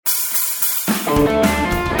Hello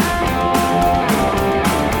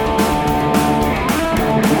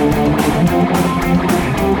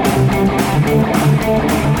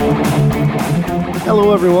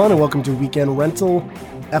everyone and welcome to Weekend Rental,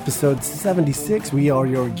 episode 76. We are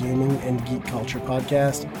your gaming and geek culture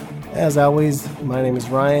podcast. As always, my name is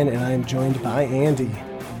Ryan and I am joined by Andy.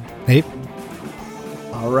 Hey.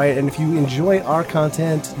 Alright, and if you enjoy our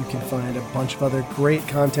content, you can find a bunch of other great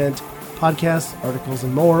content, podcasts, articles,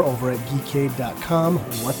 and more over at geekade.com.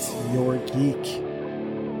 What's your geek?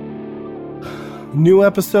 New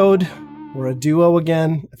episode. We're a duo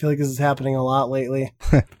again. I feel like this is happening a lot lately.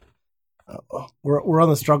 We're on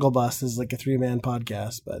the struggle bus as like a 3-man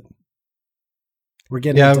podcast, but we're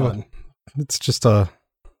getting it done. It's just a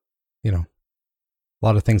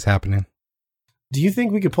lot of things happening. Do you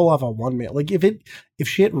think we could pull off a 1-man? Like if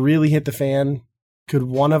shit really hit the fan, could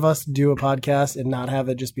one of us do a podcast and not have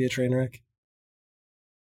it just be a train wreck?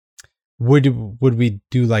 Would we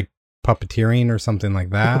do like puppeteering or something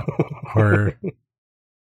like that? Or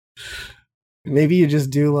maybe you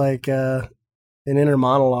just do like an inner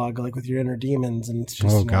monologue, like with your inner demons, and it's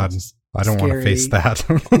just God, I don't want to face that.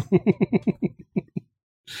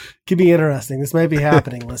 Could be interesting. This might be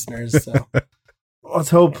happening, listeners. So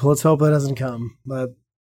let's hope that doesn't come. But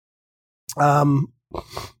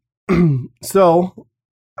so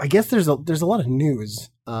I guess there's a lot of news.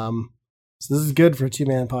 So this is good for a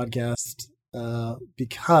 2-man podcast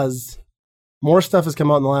because more stuff has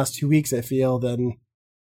come out in the last 2 weeks, I feel, than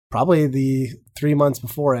probably the 3 months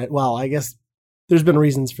before it. Well, I guess there's been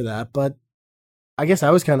reasons for that, but I guess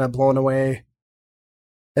I was kind of blown away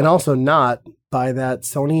and also not by that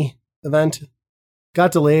Sony event.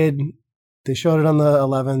 Got delayed. They showed it on the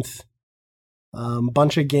 11th.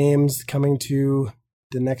 Bunch of games coming to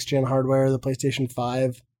the next gen hardware, the PlayStation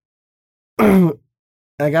 5.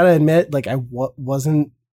 I gotta admit, like I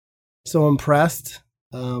wasn't so impressed.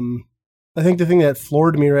 I think the thing that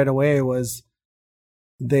floored me right away was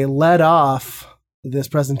they led off this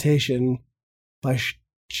presentation by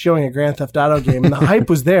showing a Grand Theft Auto game, and the hype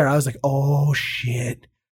was there. I was like, oh shit,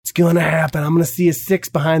 it's gonna happen. I'm gonna see a 6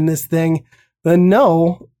 behind this thing. Then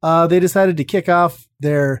no, they decided to kick off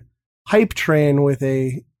their hype train with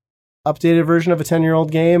a updated version of a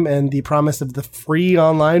 10-year-old game and the promise of the free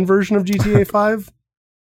online version of GTA 5.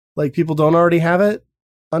 Like people don't already have it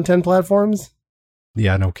on 10 platforms.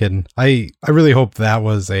 Yeah, no kidding. I really hope that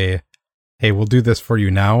was a, hey, we'll do this for you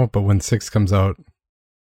now, but when 6 comes out,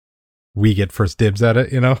 we get first dibs at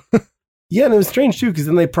it, Yeah, and it was strange too, because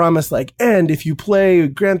then they promised like, and if you play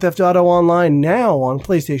Grand Theft Auto Online now on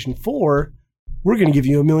PlayStation 4, we're going to give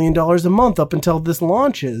you $1 million a month up until this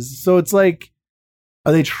launches. So it's like,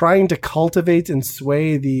 are they trying to cultivate and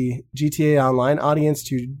sway the GTA Online audience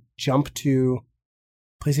to jump to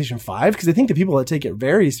PlayStation 5? Because I think the people that take it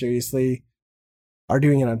very seriously are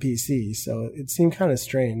doing it on PC. So it seemed kind of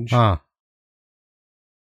strange. Huh.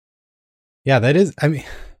 Yeah, that is, I mean,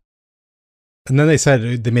 and then they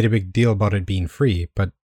said they made a big deal about it being free,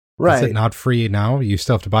 but right. Is it not free now? You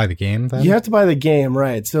still have to buy the game then? You have to buy the game,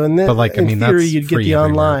 right. So in theory, you'd get the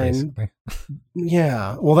online.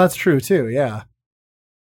 Yeah. Well, that's true too. Yeah.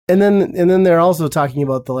 And then they're also talking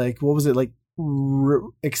about the, like, what was it, like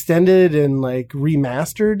extended and like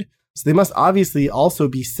remastered. So they must obviously also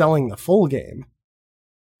be selling the full game.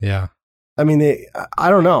 Yeah. I mean, I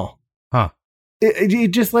don't know. Huh. It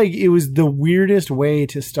just like, it was the weirdest way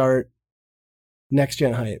to start next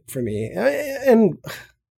gen hype for me. And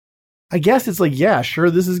I guess it's like, yeah, sure,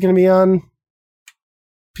 this is going to be on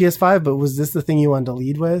PS5, but was this the thing you wanted to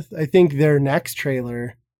lead with? I think their next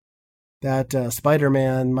trailer, that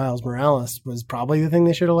Spider-Man Miles Morales, was probably the thing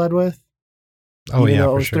they should have led with. Oh, even yeah,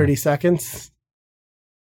 though it was for sure. 30 seconds.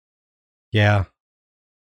 Yeah.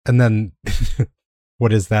 And then,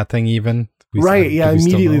 what is that thing even? Right, yeah,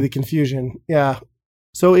 immediately the confusion. Yeah.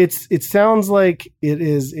 So it sounds like it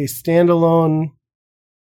is a standalone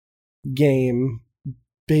game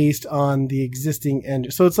based on the existing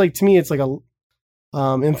engine. So it's like, to me, it's like a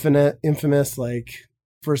infamous like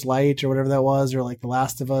First Light or whatever that was, or like The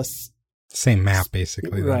Last of Us. Same map,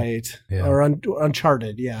 basically. Right. Yeah. Or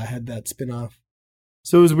Uncharted. Yeah, I had that spin-off.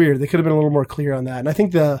 So it was weird. They could have been a little more clear on that. And I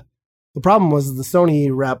think the problem was the Sony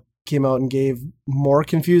rep came out and gave more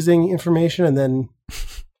confusing information, and then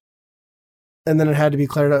it had to be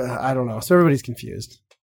cleared up. I don't know. So everybody's confused.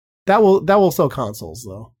 That will sell consoles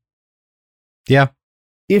though. Yeah.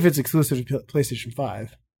 If it's exclusive to PlayStation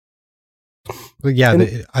 5. But yeah,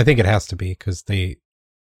 I think it has to be, because I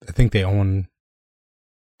think they own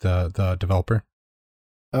the developer.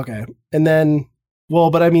 Okay. And then,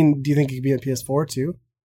 well, but I mean, do you think it could be on PS4 too?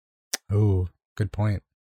 Oh, good point.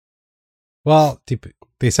 Well,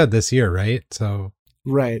 they said this year, right? So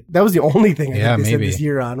right, that was the only thing I think they maybe said this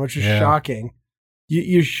year on, which was shocking.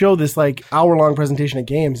 You show this like hour-long presentation of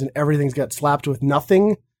games, and everything's got slapped with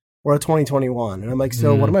nothing or a 2021, and I'm like,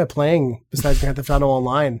 so what am I playing besides Grand Theft Auto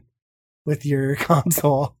Online with your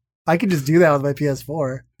console? I could just do that with my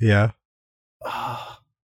PS4. Yeah.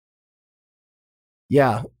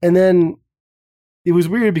 Yeah, and then it was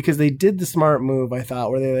weird because they did the smart move, I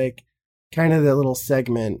thought, where they like kind of that little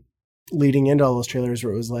segment leading into all those trailers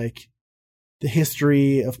where it was like the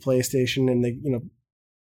history of PlayStation and the, you know,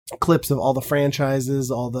 clips of all the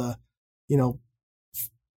franchises, all the, you know,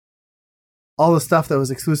 all the stuff that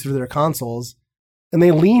was exclusive to their consoles. And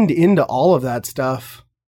they leaned into all of that stuff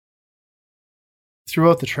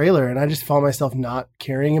throughout the trailer. And I just found myself not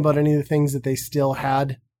caring about any of the things that they still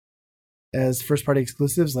had as first party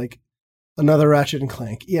exclusives, like another Ratchet and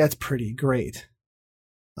Clank. Yeah, it's pretty great.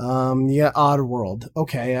 Yeah, Oddworld.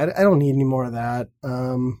 Okay, I don't need any more of that.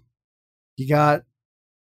 You got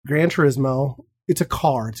Gran Turismo. It's a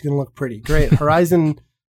car. It's going to look pretty great. Horizon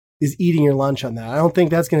is eating your lunch on that. I don't think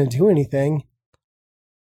that's going to do anything.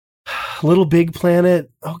 Little Big Planet.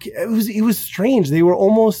 Okay, it was strange. They were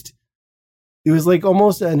almost. It was like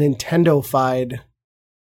almost a Nintendo-fied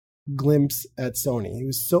glimpse at Sony. It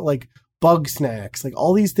was so like Bug Snacks, like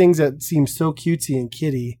all these things that seem so cutesy and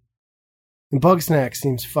kiddie. And Bug Snacks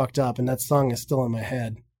seems fucked up, and that song is still in my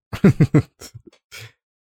head.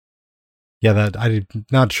 Yeah, that I'm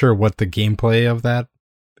not sure what the gameplay of that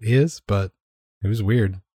is, but it was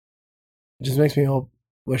weird. It just makes me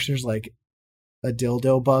wish there's like a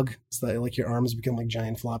dildo bug, so that like your arms become like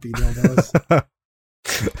giant floppy dildos.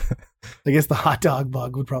 I guess the hot dog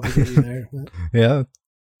bug would probably get you there. But. Yeah.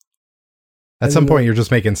 At some point, you're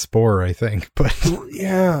just making Spore, I think. But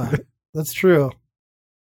yeah, that's true.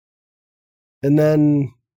 And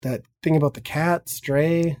then that thing about the cat,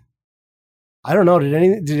 Stray. I don't know.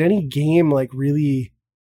 Did any game like really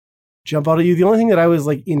jump out at you? The only thing that I was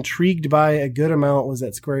like intrigued by a good amount was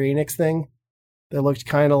that Square Enix thing that looked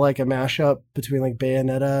kind of like a mashup between like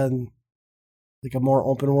Bayonetta and like a more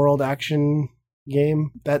open world action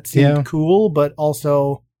game. That seemed cool, but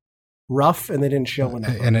also rough, and they didn't show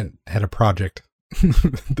enough. And it had a project.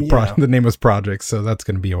 The name was Project, so that's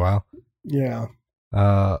going to be a while. Yeah.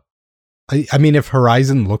 I mean, if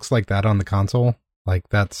Horizon looks like that on the console, like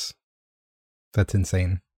that's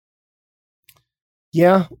insane.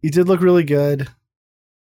 Yeah, it did look really good.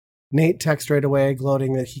 Nate texted right away,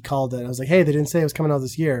 gloating that he called it. I was like, "Hey, they didn't say it was coming out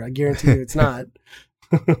this year. I guarantee you, it's not."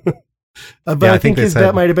 But I think his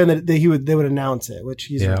bet might have been that they would announce it, which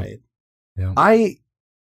he's right. Yeah. I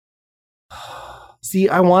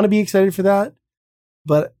want to be excited for that,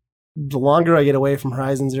 but the longer I get away from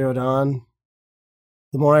Horizon Zero Dawn,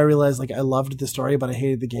 the more I realize like I loved the story, but I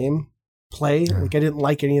hated the game play. Yeah. Like I didn't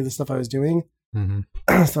like any of the stuff I was doing. Mm-hmm.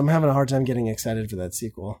 So I'm having a hard time getting excited for that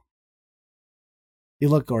sequel. You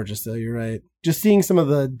look gorgeous though, you're right. Just seeing some of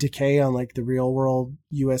the decay on like the real world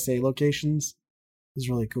USA locations is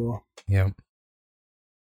really cool. Yeah.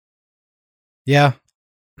 Yeah.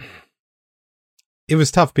 It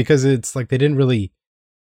was tough because it's like they didn't really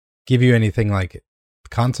give you anything like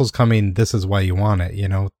console's coming, this is why you want it, you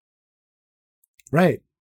know? Right.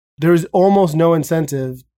 There's almost no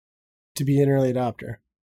incentive to be an early adopter.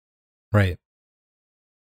 Right.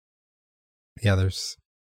 Yeah,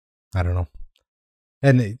 I don't know.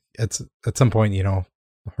 And it's at some point, you know,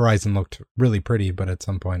 Horizon looked really pretty, but at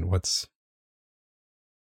some point, what's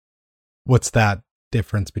that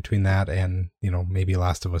difference between that and, you know, maybe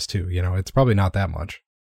Last of Us 2? You know, it's probably not that much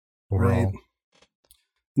overall. Right.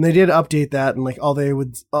 And they did update that and like all they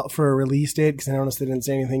would for a release date, because I noticed they didn't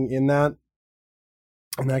say anything in that.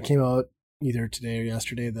 And that came out either today or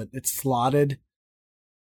yesterday that it's slotted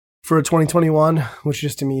for 2021, which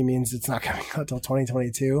just to me means it's not coming out till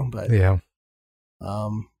 2022. But yeah,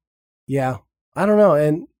 yeah, I don't know.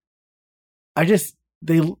 And I just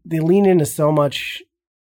they lean into so much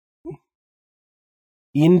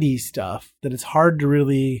indie stuff that it's hard to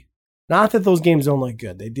really. Not that those games don't look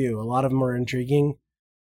good; they do. A lot of them are intriguing,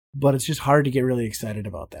 but it's just hard to get really excited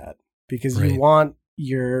about that because you want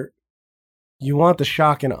the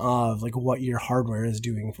shock and awe of like what your hardware is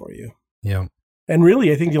doing for you. Yeah. And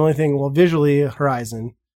really, I think the only thing, well, visually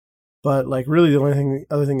Horizon, but like really the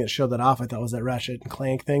other thing that showed that off, I thought was that Ratchet and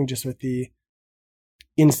Clank thing, just with the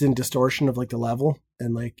instant distortion of like the level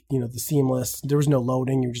and like, you know, the seamless, there was no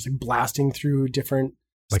loading. You were just like blasting through different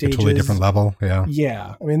like stages. A totally different level. Yeah.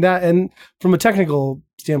 Yeah. I mean that, and from a technical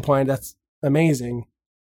standpoint, that's amazing.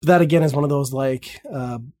 But that again is one of those like,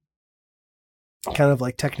 kind of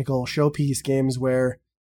like technical showpiece games where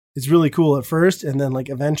it's really cool at first, and then like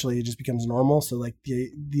eventually it just becomes normal. So like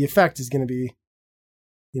the effect is going to be,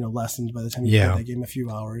 lessened by the time you play that game a few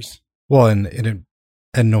hours. Well, and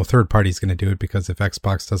no third party is going to do it, because if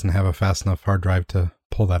Xbox doesn't have a fast enough hard drive to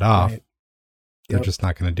pull that off, they're just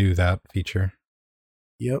not going to do that feature.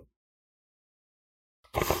 Yep.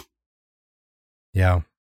 Yeah.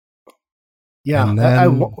 Yeah. And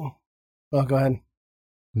then, go ahead.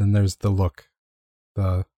 Then there's the look,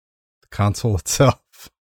 the console itself.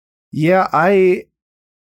 Yeah, I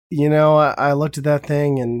looked at that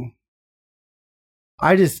thing and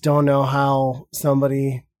I just don't know how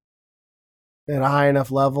somebody at a high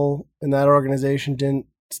enough level in that organization didn't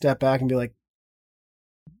step back and be like,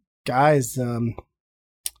 guys,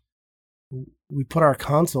 we put our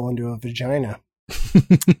console into a vagina.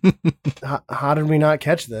 How did we not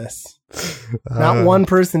catch this? Not one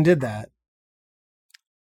person did that.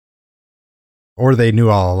 Or they knew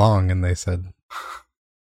all along and they said,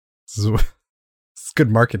 this is good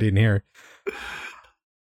marketing here.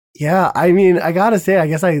 Yeah, I mean, I gotta say, I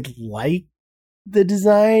guess I like the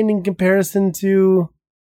design in comparison to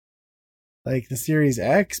like the Series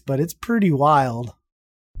X, but it's pretty wild.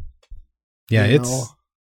 Yeah,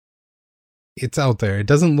 it's out there. It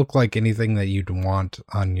doesn't look like anything that you'd want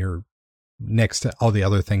on your next to all the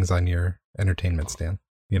other things on your entertainment stand.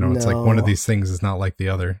 It's like one of these things is not like the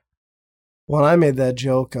other. Well, I made that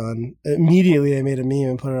joke immediately I made a meme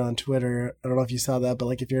and put it on Twitter. I don't know if you saw that, but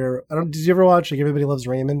like did you ever watch like Everybody Loves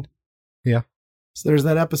Raymond? Yeah. So there's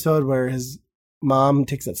that episode where his mom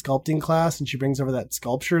takes that sculpting class and she brings over that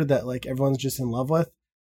sculpture that like everyone's just in love with.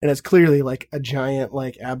 And it's clearly like a giant,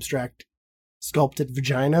 like abstract sculpted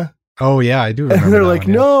vagina. Oh yeah, I do remember. And they're like,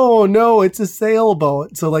 no, it's a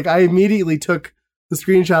sailboat. So like I immediately took the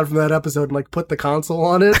screenshot from that episode and like put the console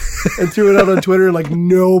on it and threw it out on Twitter, and like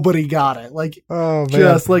nobody got it. Like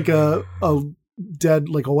just like a dead,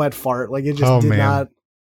 like a wet fart. Like it just did not.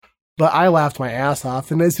 But I laughed my ass off.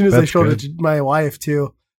 And as soon as I showed it to my wife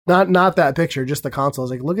too, not that picture, just the console, I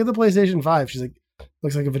was like, look at the PlayStation 5. She's like,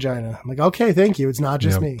 looks like a vagina. I'm like, okay, thank you. It's not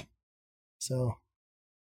just me. So,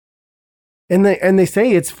 and they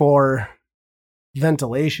say it's for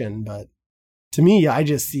ventilation, but to me, I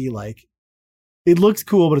just see like, it looks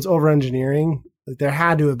cool, but it's over engineering. Like there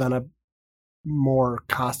had to have been a more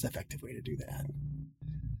cost effective way to do that.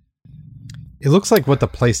 It looks like what the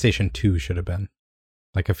PlayStation 2 should have been.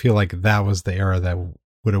 Like I feel like that was the era that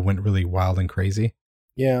would have went really wild and crazy.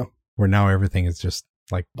 Yeah. Where now everything is just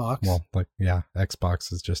like box. Well, like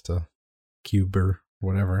Xbox is just a cube or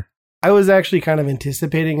whatever. I was actually kind of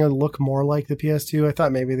anticipating a look more like the PS2. I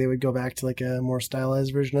thought maybe they would go back to like a more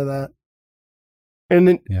stylized version of that. And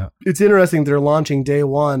then it's interesting they're launching day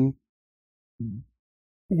one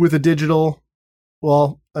with a digital,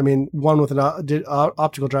 one with an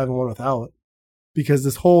optical drive and one without, because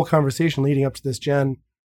this whole conversation leading up to this gen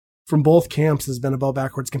from both camps has been about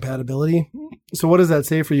backwards compatibility. So what does that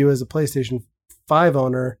say for you as a PlayStation 5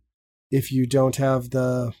 owner if you don't have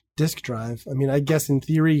the disk drive? I mean, I guess in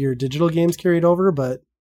theory your digital games carried over, but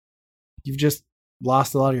you've just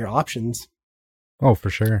lost a lot of your options. Oh, for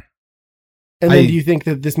sure. And then do you think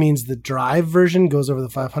that this means the drive version goes over the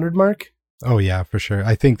 500 mark? Oh yeah, for sure.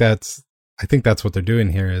 I think that's what they're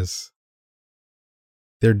doing here is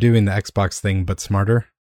they're doing the Xbox thing, but smarter.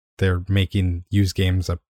 They're making used games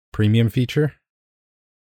a premium feature.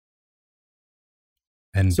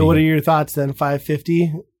 And so what are your thoughts then?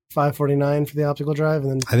 550, 549 for the optical drive,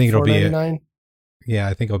 and then I think it'll be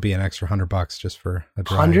I think it'll be an extra $100 just for a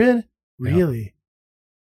drive. 100? Really?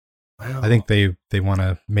 Wow. I think they want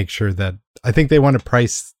to make sure that they want to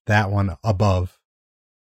price that one above,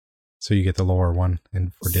 so you get the lower one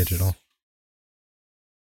and for digital.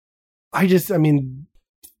 I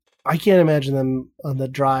can't imagine them on the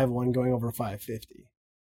drive one going over 550.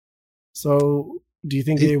 So, do you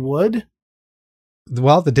think they would?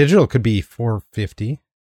 Well, the digital could be 450.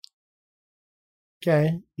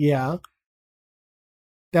 Okay, yeah.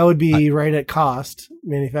 That would be right at cost,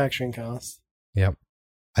 manufacturing cost. Yep.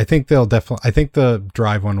 I think the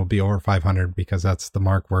drive one will be over 500 because that's the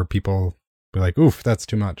mark where people be like, oof, that's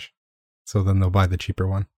too much. So then they'll buy the cheaper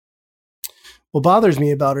one. What bothers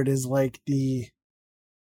me about it is like the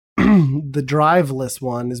driveless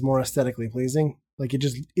one is more aesthetically pleasing. Like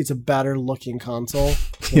it's a better looking console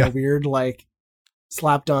than a weird like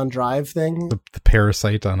slapped on drive thing. The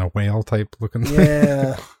parasite on a whale type looking thing.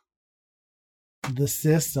 Yeah. The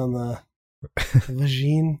cyst on the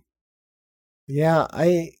vagine. Yeah,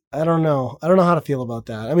 I don't know. I don't know how to feel about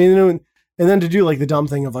that. I mean, and then to do like the dumb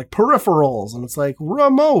thing of like peripherals, and it's like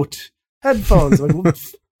remote headphones. Like,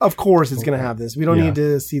 of course it's going to have this. We don't need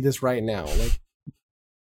to see this right now. Like,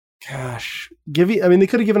 Gosh, I mean, they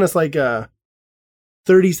could have given us like a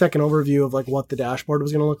 30-second overview of like what the dashboard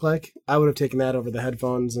was going to look like. I would have taken that over the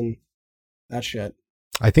headphones and that shit.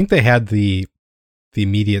 I think they had the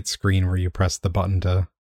immediate screen where you press the button to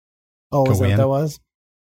was go that in, what that was?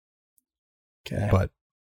 Okay. but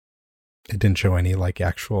it didn't show any like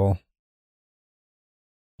actual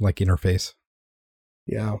like interface.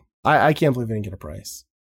 Yeah. I can't believe I didn't get a price.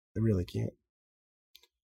 I really can't.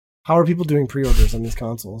 How are people doing pre-orders on these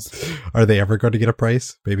consoles? Are they ever going to get a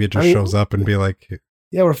price? Maybe it just shows up and be like,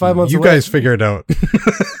 yeah, we're 5 months you away. guys figure it out.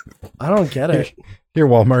 I don't get it. Here,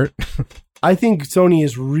 Walmart. I think Sony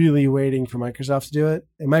is really waiting for Microsoft to do it,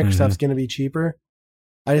 and Microsoft's going to be cheaper.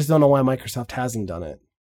 I just don't know why Microsoft hasn't done it.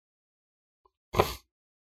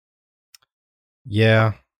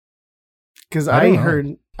 Yeah. Because I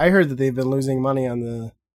heard that they've been losing money on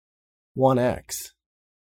the One X.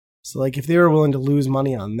 So, like, if they were willing to lose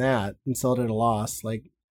money on that and sell it at a loss,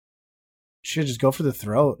 like, should just go for the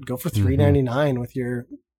throat. Go for $399 with your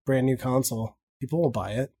brand new console. People will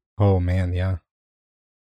buy it. Oh, man, yeah.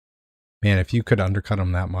 Man, if you could undercut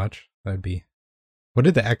them that much, that'd be... What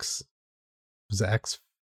did was the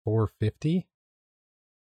X450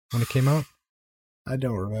 when it came out? I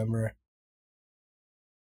don't remember.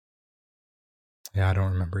 Yeah, I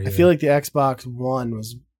don't remember either. I feel like the Xbox One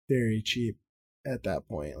was very cheap at that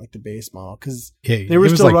point, like the base model, because they were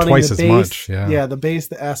still like running twice the base, as much. Yeah, the base,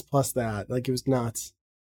 the S plus that, like it was nuts.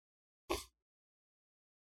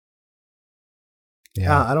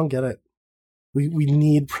 Yeah, I don't get it. We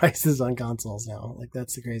need prices on consoles now. Like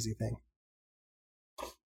that's the crazy thing.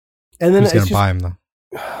 And then who's gonna buy them though?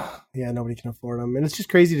 Yeah, nobody can afford them, and it's just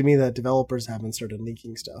crazy to me that developers haven't started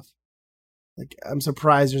leaking stuff. Like, I'm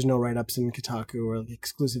surprised there's no write-ups in Kotaku or like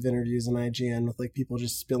exclusive interviews on IGN with like people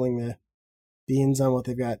just spilling the beans on what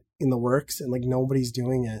they've got in the works, and like nobody's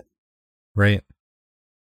doing it. Right.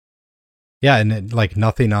 Yeah, and like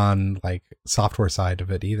nothing on like software side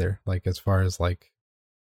of it either. Like as far as like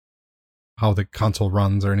how the console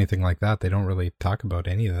runs or anything like that, they don't really talk about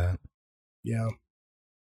any of that. Yeah.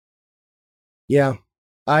 Yeah.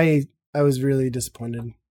 I was really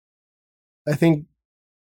disappointed. I think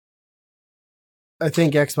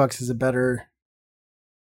Xbox has a better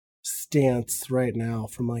stance right now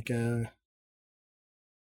from like a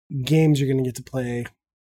games you're going to get to play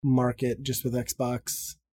market just with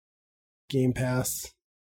Xbox Game Pass,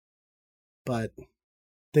 but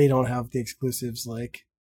they don't have the exclusives like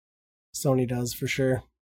Sony does for sure.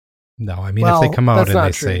 No, I mean, if they come out and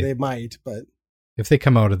they say they might, but if they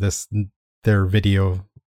come out of their video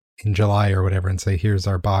in July or whatever and say, here's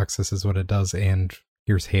our box, this is what it does, and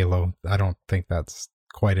here's Halo, I don't think that's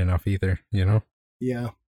quite enough either, you know? Yeah.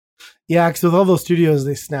 Yeah, because with all those studios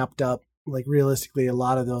they snapped up, like realistically, a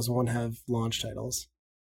lot of those won't have launch titles.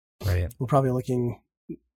 Right. We're probably looking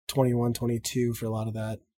 21, 22 for a lot of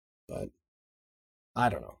that, but I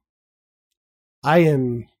don't know. I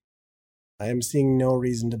am seeing no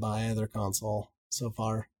reason to buy either console so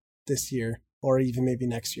far this year, or even maybe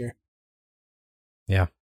next year. Yeah.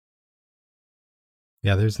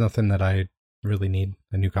 Yeah, there's nothing that I really need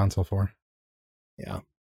a new console for. Yeah.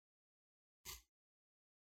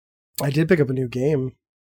 I did pick up a new game.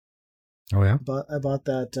 Oh, yeah? But I bought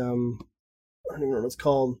that, I don't even remember what it's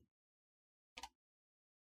called.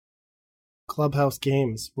 Clubhouse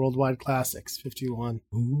Games, Worldwide Classics, 51.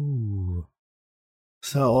 Ooh.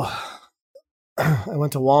 So I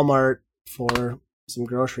went to Walmart for some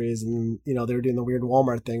groceries, and they were doing the weird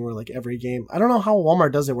Walmart thing where like every game, I don't know how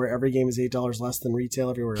Walmart does it, where every game is $8 less than retail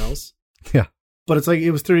everywhere else. Yeah. But it's like,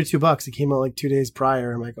 it was $32. It came out like 2 days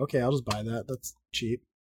prior. I'm like, okay, I'll just buy that. That's cheap.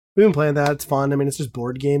 We've been playing that. It's fun. I mean, it's just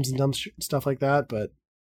board games and dumb stuff like that, but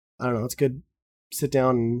I don't know. It's good. Sit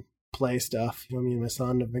down and play stuff. Me and my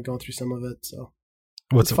son have been going through some of it. So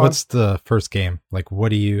what's the first game? Like, what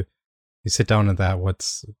do you sit down at that? What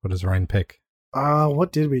does Ryan pick?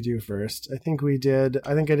 What did we do first? I think I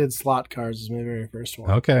did Slot Cards was my very first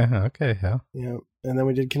one. Okay, yeah. Yeah, and then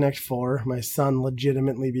we did Connect 4. My son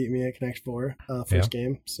legitimately beat me at Connect 4 first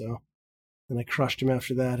game, so then I crushed him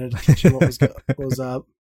after that. I had to teach him what was up.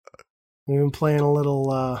 We've been playing a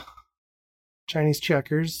little Chinese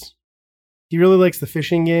checkers. He really likes the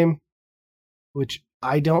fishing game, which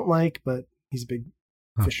I don't like, but he's a big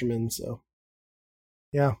fisherman, so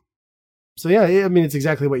yeah. So yeah, I mean, it's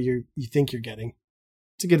exactly what you think you're getting.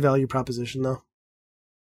 It's a good value proposition, though.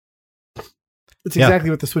 It's exactly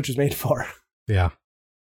what the Switch was made for. Yeah.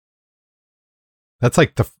 That's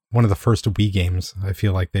like one of the first Wii games I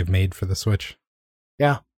feel like they've made for the Switch.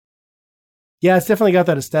 Yeah. Yeah, it's definitely got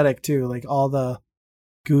that aesthetic, too. Like all the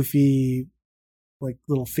goofy, like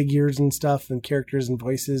little figures and stuff and characters and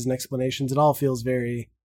voices and explanations. It all feels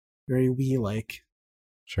very very Wii-like.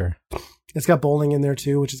 Sure. It's got bowling in there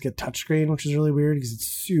too, which is got touchscreen, which is really weird because it's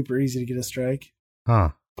super easy to get a strike.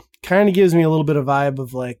 Huh. Kind of gives me a little bit of vibe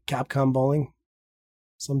of like Capcom bowling.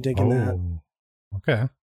 So I'm digging that. Okay.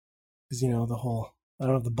 Because, the whole, I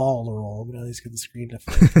don't have the ball to roll, but at least get the screen to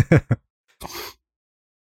fit.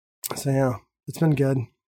 So yeah, it's been good. I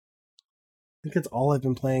think that's all I've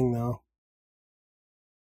been playing though.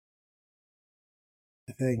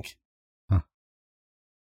 I think. Huh.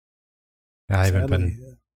 Yeah, I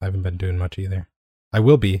haven't been doing much either. I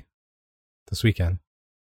will be this weekend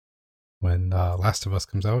when Last of Us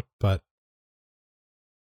comes out, but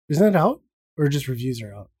isn't it out? Or just reviews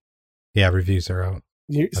are out? Yeah, reviews are out.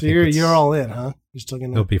 You're all in, huh? You're still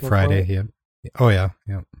gonna. It'll be Friday. Yeah. Oh yeah.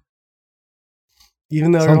 Yeah.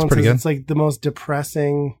 Even though Sounds everyone pretty says good. It's like the most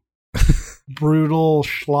depressing, brutal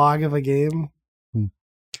schlag of a game.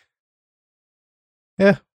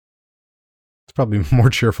 Yeah. It's probably more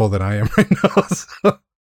cheerful than I am right now. So.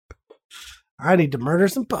 I need to murder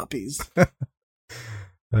some puppies.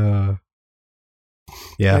 Yeah.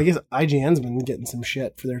 I guess IGN's been getting some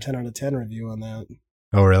shit for their 10 out of 10 review on that.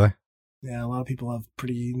 Oh, really? Yeah, a lot of people have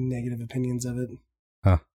pretty negative opinions of it.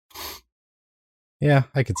 Huh. Yeah,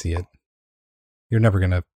 I could see it. You're never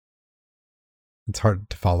gonna... It's hard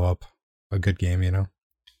to follow up a good game,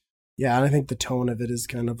 Yeah, and I think the tone of it is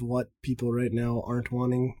kind of what people right now aren't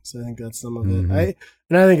wanting. So I think that's some of Mhm. it.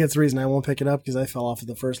 I think that's the reason I won't pick it up, because I fell off of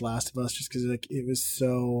the first Last of Us just because it was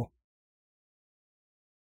so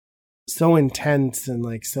intense and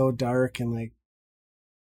like so dark and like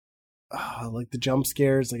the jump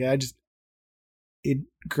scares. Like it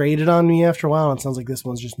grated on me after a while. And it sounds like this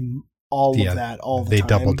one's just all of that all the time. They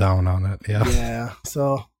doubled down on it. Yeah. Yeah.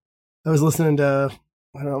 So I was listening to,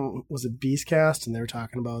 I don't know, was it Beastcast? And they were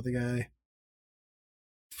talking about the guy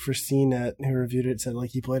for CNET who reviewed it, said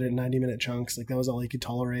like he played it in 90-minute chunks. Like that was all he could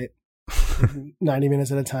tolerate. 90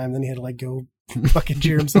 minutes at a time. Then he had to like go fucking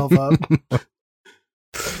cheer himself up.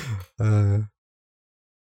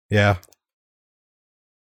 Yeah.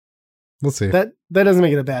 We'll see. That doesn't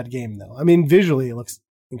make it a bad game though. I mean, visually it looks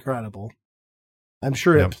incredible. I'm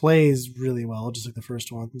sure it plays really well, just like the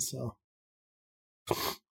first one. So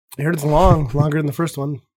I heard it's longer than the first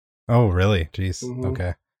one. Oh, really? Jeez. Mm-hmm.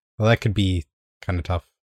 Okay. Well, that could be kind of tough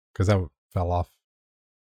because that fell off.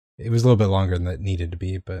 It was a little bit longer than it needed to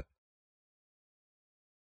be, but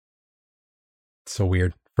it's so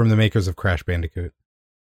weird. From the makers of Crash Bandicoot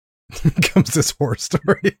comes this horror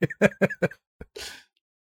story.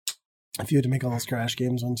 If you had to make all those Crash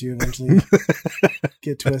games, wouldn't you eventually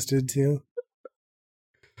get twisted too?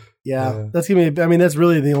 Yeah, that's gonna be. I mean, that's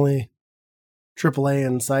really the only AAA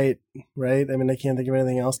in sight, right? I mean, I can't think of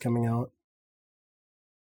anything else coming out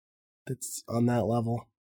that's on that level.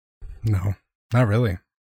 No, not really.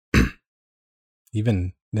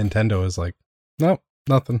 Even Nintendo is like, nope,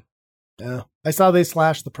 nothing. Yeah, I saw they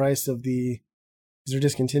slashed the price of because they're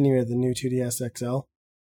discontinuing the new 2DS XL.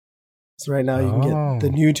 So right now you can get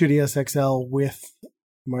the new 2DS XL with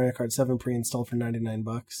Mario Kart 7 pre-installed for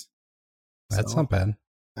 $99. That's not bad.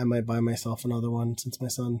 I might buy myself another one since my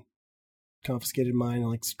son confiscated mine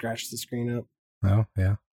and like scratched the screen up. Oh,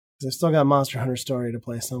 yeah. Because I've still got Monster Hunter Story to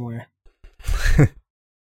play somewhere.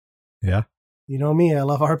 Yeah. You know me, I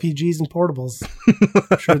love RPGs and portables.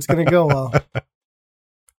 I'm sure it's going to go well.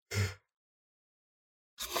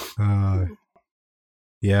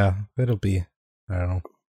 Yeah, it'll be, I don't know.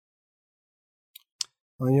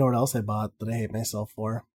 Well, you know what else I bought that I hate myself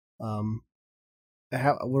for? What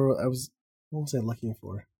was I looking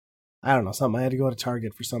for? I don't know, something. I had to go to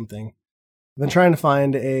Target for something. I've been trying to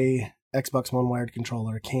find a Xbox One wired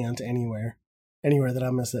controller. Can't anywhere that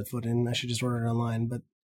I'm going to set foot in. I should just order it online. But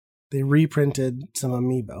they reprinted some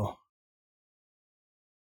Amiibo.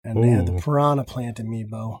 And they had the Piranha Plant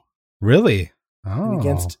Amiibo. Really? Oh. And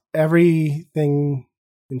against everything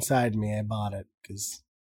inside me, I bought it because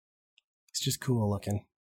it's just cool looking.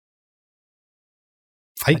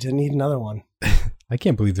 I didn't need another one. I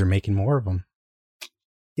can't believe they're making more of them.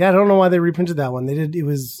 Yeah, I don't know why they reprinted that one. They did. It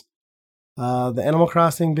was the Animal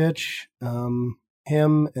Crossing bitch,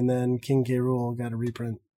 him, and then King K. Rool got a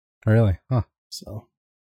reprint. Really? Huh. So,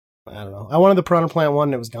 I don't know. I wanted the Piranha Plant one,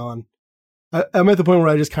 and it was gone. I'm at the point where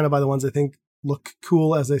I just kind of buy the ones I think look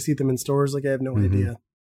cool as I see them in stores. Like, I have no idea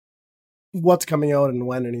what's coming out and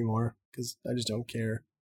when anymore, because I just don't care.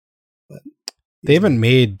 But they haven't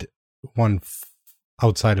made one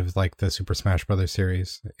outside of like the Super Smash Brothers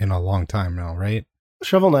series in a long time now, right?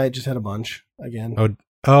 Shovel Knight just had a bunch again.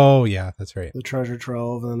 Oh yeah, that's right. The Treasure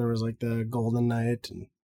Trove, and then there was like the Golden Knight. And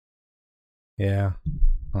yeah.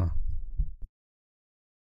 Huh.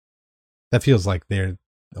 That feels like they're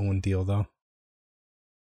the one deal though.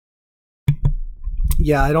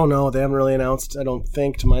 Yeah, I don't know. They haven't really announced, I don't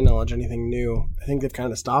think, to my knowledge, anything new. I think they've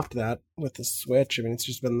kind of stopped that with the Switch. I mean, it's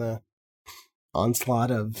just been the onslaught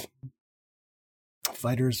of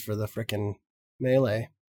fighters for the frickin' Melee.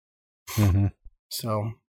 Mm-hmm.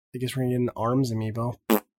 So I guess we're gonna get an ARMS amiibo.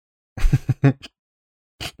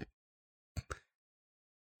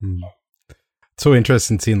 So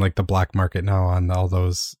interesting seeing like the black market now on all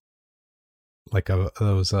those like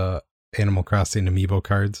those Animal Crossing amiibo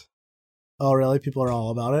cards. Oh, really? People are all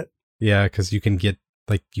about it? Yeah, because you can get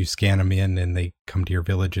like you scan them in and they come to your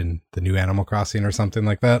village in the new Animal Crossing or something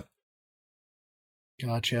like that.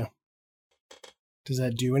 Gotcha. Does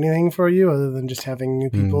that do anything for you other than just having new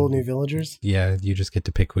people, new villagers? Yeah, you just get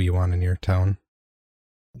to pick who you want in your town.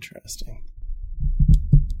 Interesting.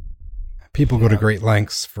 People go to great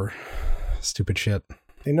lengths for stupid shit.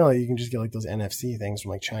 They know you can just get like those NFC things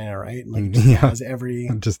from like China, right? Like Yeah. has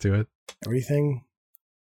Just do it. everything.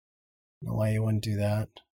 No why you wouldn't do that.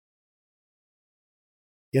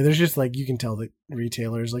 Yeah, there's just like you can tell that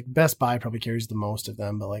retailers like Best Buy probably carries the most of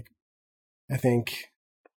them, but like I think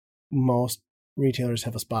most retailers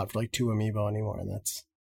have a spot for like 2 amiibo anymore, and that's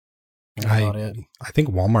about it. I think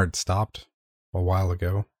Walmart stopped a while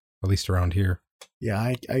ago, at least around here. Yeah,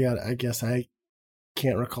 I guess I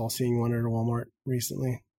can't recall seeing one at a Walmart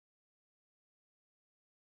recently.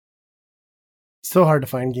 It's so hard to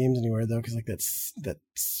find games anywhere though, because like that's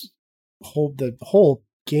the whole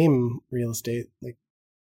game real estate, like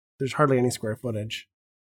there's hardly any square footage.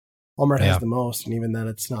 Walmart has the most, and even then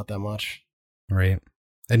it's not that much. Right.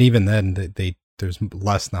 And even then there's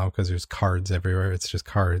less now because there's cards everywhere. It's just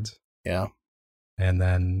cards. Yeah. And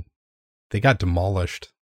then they got demolished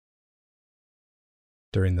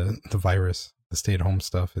during the virus, the stay-at-home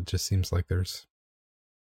stuff. It just seems like the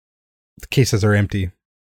cases are empty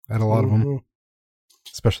at a lot of them,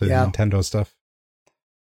 especially the Nintendo stuff.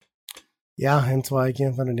 Yeah, hence why I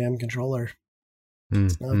can't find a damn controller.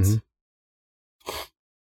 It's nuts.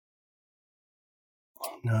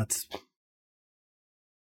 Nuts.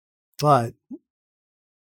 But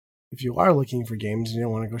if you are looking for games and you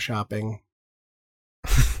don't want to go shopping,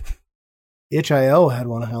 itch.io had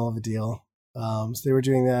one hell of a deal. So they were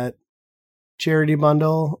doing that charity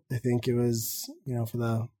bundle. I think it was, for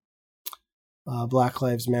the Black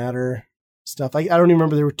Lives Matter stuff. I don't even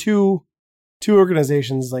remember. There were two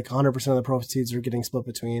organizations, like 100% of the proceeds were getting split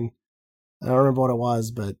between. I don't remember what it was,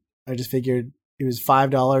 but I just figured it was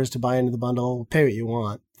 $5 to buy into the bundle. Pay what you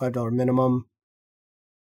want, $5 minimum.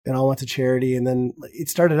 It all went to charity, and then it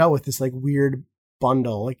started out with this like weird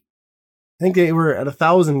bundle. Like I think they were at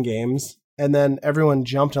 1,000 games, and then everyone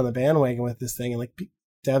jumped on the bandwagon with this thing, and like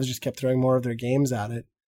devs just kept throwing more of their games at it.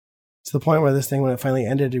 To the point where this thing, when it finally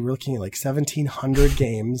ended, we were looking at like 1,700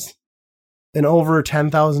 games and over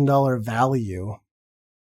 $10,000 value.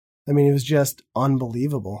 I mean, it was just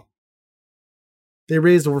unbelievable. They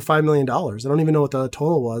raised over $5 million. I don't even know what the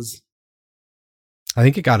total was. I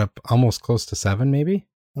think it got up almost close to 7, maybe.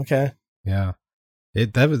 Okay. Yeah.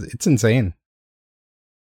 It's insane.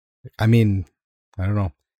 I mean, I don't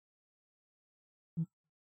know.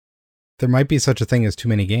 There might be such a thing as too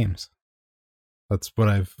many games. That's what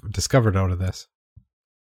I've discovered out of this.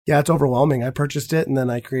 Yeah, it's overwhelming. I purchased it and then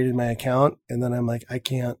I created my account, and then I'm like, I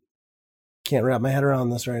can't wrap my head around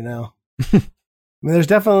this right now. I mean, there's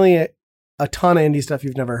definitely a ton of indie stuff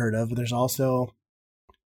you've never heard of, but there's also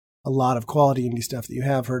a lot of quality indie stuff that you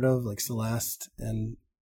have heard of, like Celeste and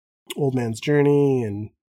Old Man's Journey, and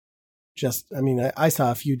I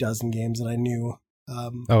saw a few dozen games that I knew.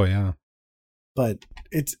 Oh yeah. But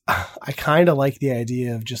I kind of like the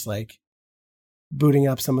idea of just like booting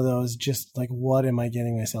up some of those, just like, what am I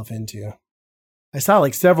getting myself into? I saw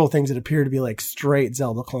like several things that appear to be like straight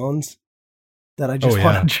Zelda clones that I just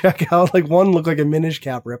want to check out. Like one looked like a Minish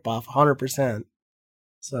Cap ripoff, 100%.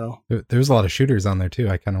 So there's a lot of shooters on there too.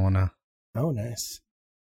 I kind of want to. Oh, nice.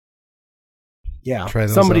 Yeah. Try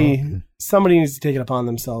those somebody needs to take it upon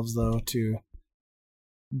themselves though to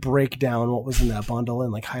break down what was in that bundle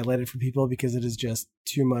and like highlight it for people, because it is just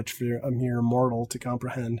too much for a mere mortal to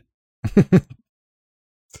comprehend.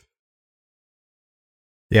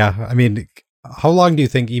 Yeah, I mean, how long do you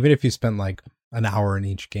think, even if you spent like an hour in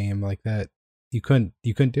each game like that, you couldn't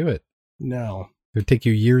do it? No. It would take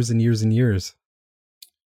you years and years and years.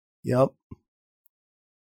 Yep.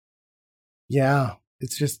 Yeah,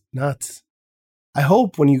 it's just nuts. I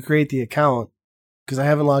hope when you create the account, because I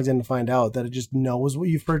haven't logged in to find out, that it just knows what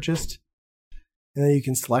you've purchased, and then you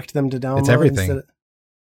can select them to download. It's everything.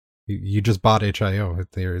 You just bought itch.io.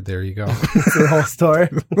 There you go. It's the whole story.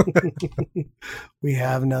 We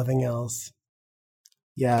have nothing else.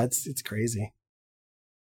 Yeah, it's crazy.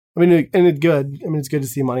 I mean, and it's good. I mean, it's good to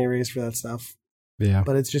see money raised for that stuff. Yeah.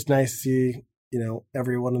 But it's just nice to see,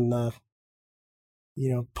 everyone in the,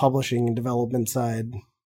 publishing and development side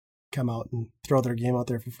come out and throw their game out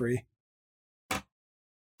there for free.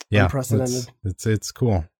 Yeah. Unprecedented. It's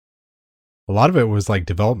cool. A lot of it was like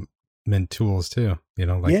development tools too,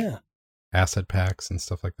 asset packs and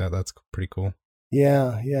stuff like that. That's pretty cool.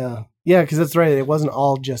 Yeah. Because that's right. It wasn't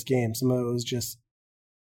all just games. Some of it was just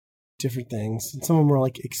different things, and some of them were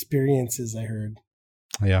like experiences. I heard.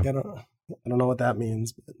 Yeah. I don't know what that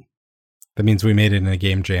means, but that means we made it in a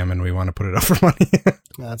game jam and we want to put it up for money.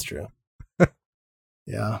 That's true.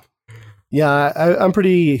 Yeah. I'm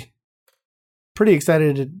pretty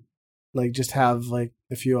excited to like just have like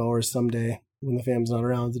a few hours someday when the fam's not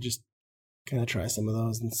around to just kind of try some of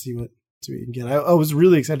those and see what you can get. I was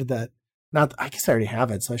really excited that I guess I already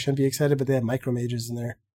have it, so I shouldn't be excited, but they have micro mages in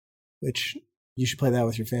there, which you should play that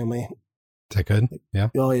with your family. Is that good? Yeah.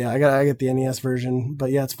 Oh yeah, I got the NES version,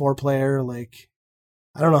 but yeah, it's 4-player. Like,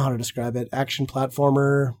 I don't know how to describe it. Action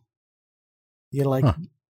platformer. You gotta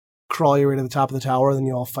crawl your way to the top of the tower, then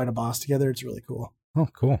you all fight a boss together. It's really cool. Oh,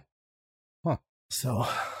 cool. Huh. So,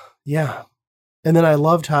 yeah. And then I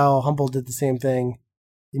loved how Humble did the same thing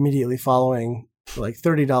immediately following, for like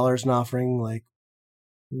 $30 and offering like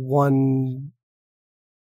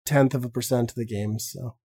 1/10% of the games.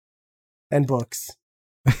 So, and books.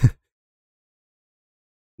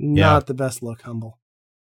 Not the best look, Humble.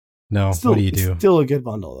 No, still, what do you do? Still a good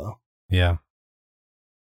bundle though. Yeah.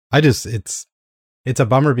 It's a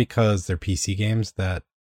bummer because they're PC games that,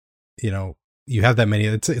 you have that many.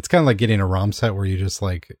 It's kind of like getting a ROM set where you just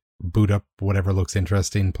like boot up whatever looks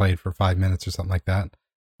interesting, play it for 5 minutes or something like that.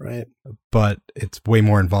 Right. But it's way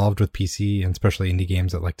more involved with PC, and especially indie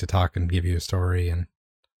games that like to talk and give you a story, and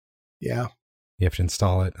yeah, you have to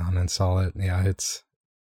install it, uninstall it. Yeah, it's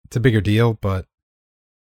a bigger deal, but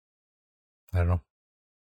I don't know.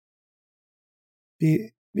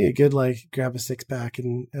 Be a good like grab a 6-pack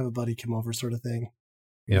and have a buddy come over sort of thing.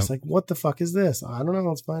 Yeah. It's like, what the fuck is this? I don't know.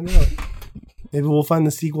 Let's find out. Maybe we'll find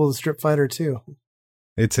the sequel to Strip Fighter 2.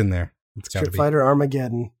 It's in there. It's got to be. Strip Fighter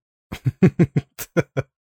Armageddon.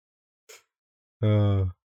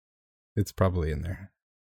 It's probably in there.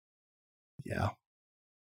 Yeah.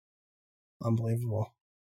 Unbelievable.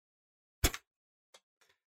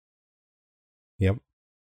 Yep.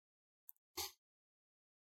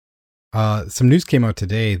 Some news came out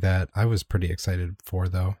today that I was pretty excited for,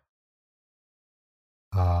 though.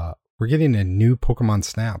 We're getting a new Pokemon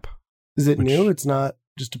Snap. Is it new? It's not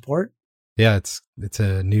just a port? Yeah, it's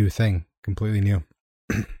a new thing, completely new.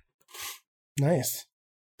 Nice.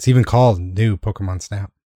 It's even called New Pokemon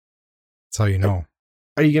Snap. That's how you know.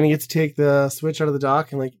 Are you going to get to take the Switch out of the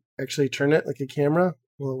dock and like actually turn it like a camera?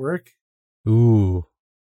 Will it work? Ooh,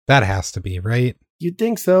 that has to be, right? You'd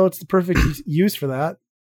think so. It's the perfect use for that.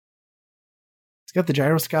 It's got the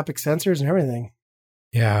gyroscopic sensors and everything.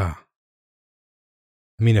 Yeah.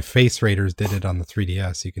 I mean, if Face Raiders did it on the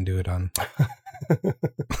 3DS, you can do it on...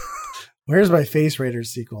 Where's my Face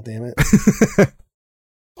Raiders sequel, damn it?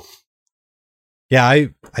 Yeah, I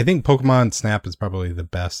think Pokemon Snap is probably the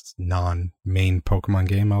best non-main Pokemon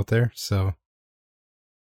game out there, so...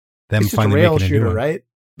 Them it's just a rail shooter, right?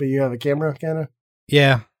 But you have a camera, kind of?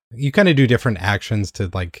 Yeah. You kind of do different actions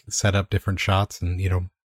to, like, set up different shots, and,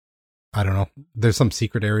 I don't know. There's some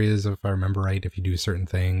secret areas, if I remember right, if you do certain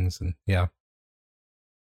things, and yeah.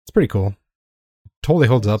 It's pretty cool. Totally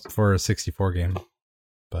holds up for a 64 game,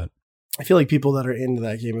 but I feel like people that are into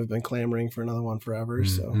that game have been clamoring for another one forever,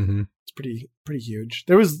 so it's pretty huge.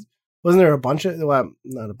 Wasn't there a bunch of, well,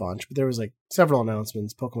 not a bunch, but there was like several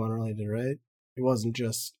announcements Pokemon related, right? It wasn't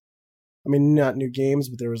just, I mean, not new games,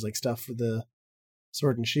 but there was like stuff for the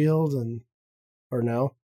Sword and Shield or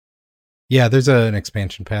no? Yeah, there's an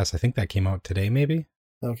expansion pass. I think that came out today, maybe.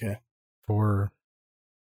 Okay. For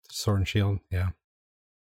Sword and Shield, yeah.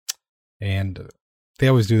 And they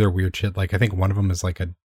always do their weird shit. Like, I think one of them is like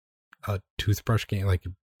a toothbrush game, like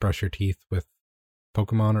you brush your teeth with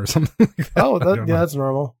Pokemon or something like that. Oh, that's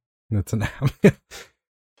normal. That's an app.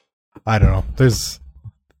 I don't know.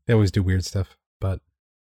 They always do weird stuff, but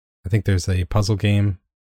I think there's a puzzle game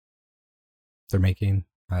they're making.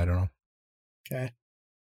 I don't know. Okay.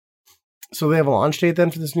 So they have a launch date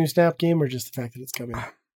then for this new Snap game, or just the fact that it's coming?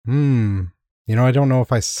 I don't know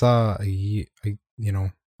if I saw a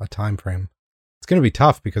time frame. It's going to be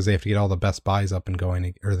tough because they have to get all the Best Buys up and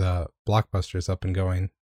going, or the Blockbusters up and going.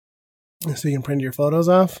 So you can print your photos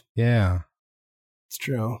off? Yeah. It's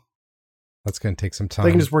true. That's going to take some time.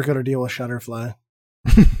 They can just work out a deal with Shutterfly.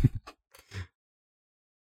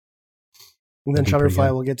 And then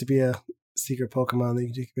Shutterfly will get to be a secret Pokemon that you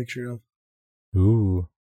can take a picture of. Ooh.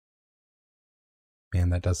 Man,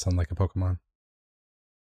 that does sound like a Pokemon.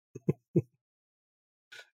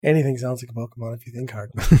 Anything sounds like a Pokemon if you think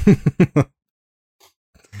hard enough.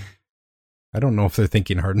 I don't know if they're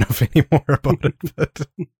thinking hard enough anymore about it, but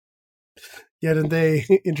Yeah, didn't they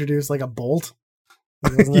introduce like a Bolt?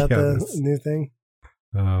 Like, wasn't that the new thing?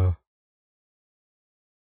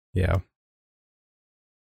 Yeah.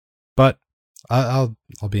 But I'll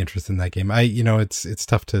be interested in that game. It's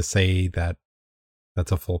tough to say that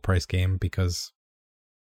that's a full price game because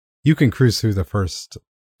you can cruise through the first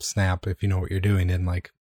Snap if you know what you're doing in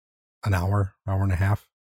like an hour and a half.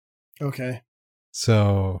 Okay.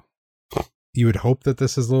 So you would hope that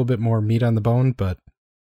this is a little bit more meat on the bone, but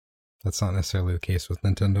that's not necessarily the case with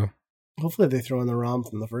Nintendo. Hopefully they throw in the ROM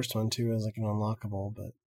from the first one too as like an unlockable,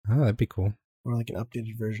 but that'd be cool. Or like an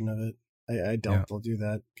updated version of it. I doubt they'll do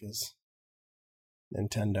that because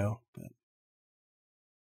Nintendo, but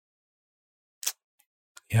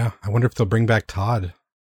yeah, I wonder if they'll bring back Todd.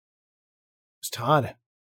 Who's Todd?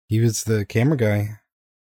 He was the camera guy.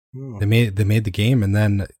 Hmm. They made the game and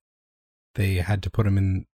then they had to put him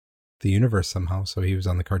in the universe somehow, so he was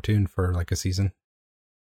on the cartoon for like a season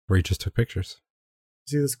where he just took pictures.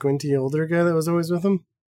 Is he the squinty older guy that was always with him?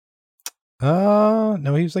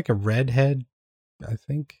 No, he was like a redhead, I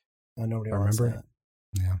think. Nobody wants that.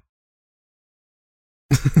 Yeah.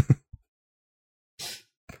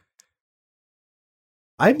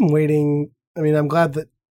 I've been waiting. I mean, I'm glad that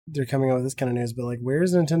they're coming out with this kind of news, but like,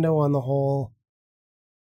 where's Nintendo on the whole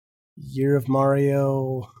Year of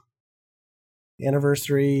Mario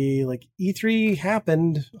anniversary? Like, E3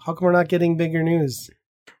 happened. How come we're not getting bigger news?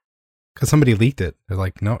 Because somebody leaked it. They're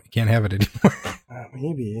like, no, you can't have it anymore.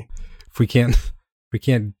 Maybe. If we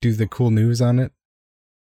can't do the cool news on it.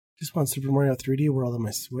 Just want Super Mario 3D World on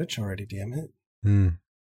my Switch already, damn it.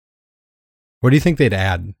 What do you think they'd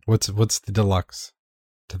add? What's the deluxe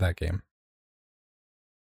to that game?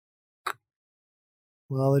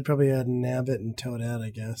 Well, they'd probably add Nabbit and Toadette, I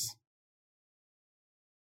guess.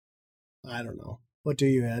 I don't know. What do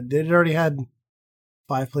you add? They'd already had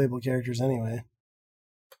 5 playable characters anyway.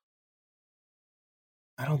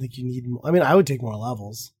 I don't think you need more. I mean, I would take more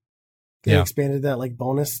levels. They expanded that like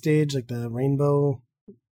bonus stage, like the rainbow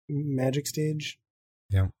magic stage.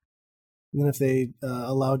 Yeah. And then if they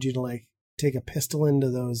allowed you to like take a pistol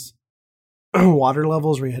into those water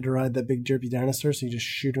levels where you had to ride that big derpy dinosaur, so you just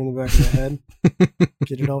shoot him in the back of the head,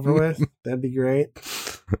 get it over with, that'd be great.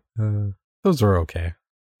 Those are okay.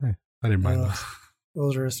 I didn't mind those.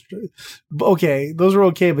 Those are okay. Those are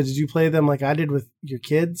okay, but did you play them like I did with your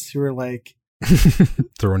kids who were like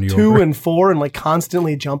throwing you 2 over. and 4 and like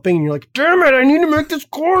constantly jumping, and you're like, damn it, I need to make this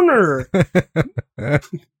corner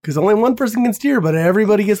because only one person can steer, but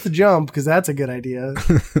everybody gets to jump because that's a good idea.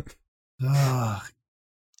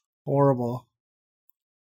 Horrible.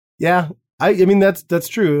 Yeah, I mean that's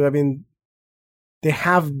true. I mean, they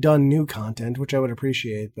have done new content, which I would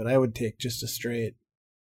appreciate, but I would take just a straight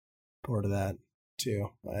port of that too.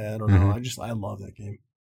 I don't know. I love that game.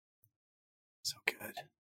 So good.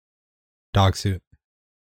 Dog suit.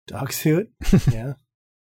 Yeah.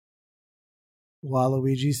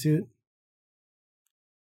 Waluigi suit.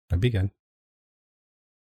 That'd be good.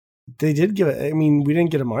 They did give it. I mean, we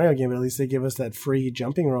didn't get a Mario game, but at least they gave us that free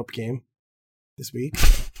jumping rope game this week.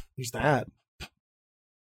 There's that.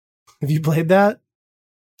 Have you played that?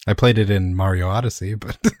 I played it in Mario Odyssey,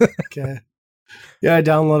 but okay. Yeah, I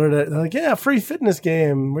downloaded it. They're like, yeah, free fitness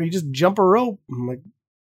game where you just jump a rope. I'm like,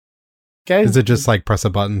 okay. Is it just like press a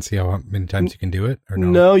button, see how many times you can do it, or no?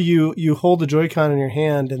 No, you hold the Joy-Con in your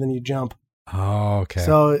hand and then you jump. Oh, okay.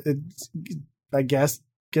 So it's, I guess,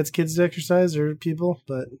 gets kids to exercise or people,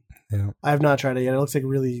 but yeah. I have not tried it yet. It looks like a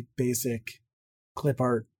really basic clip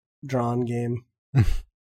art drawn game.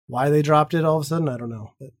 Why they dropped it all of a sudden, I don't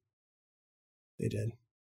know, but they did.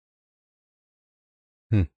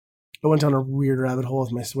 I went down a weird rabbit hole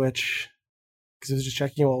with my Switch because I was just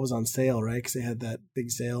checking out what was on sale, right? Because they had that big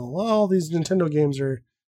sale. Well, all these Nintendo games are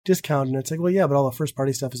discounted. And it's like, well, yeah, but all the first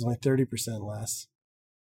party stuff is only 30% less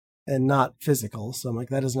and not physical. So I'm like,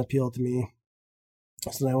 that doesn't appeal to me.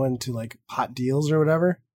 So then I went to like Hot Deals or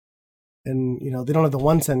whatever. And, you know, they don't have the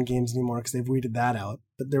 1-cent games anymore because they've weeded that out.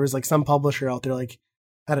 But there was like some publisher out there like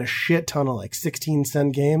had a shit ton of like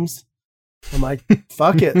 16-cent games. I'm like,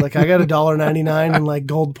 fuck it. Like I got $1.99 in like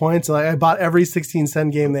gold points. So I bought every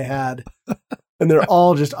 16-cent game they had. And they're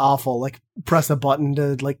all just awful. Like press a button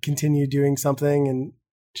to like continue doing something and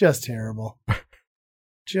just terrible.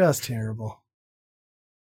 Just terrible.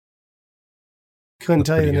 Couldn't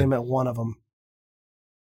tell you the name of one of them.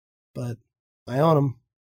 But I own them.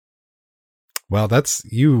 Well,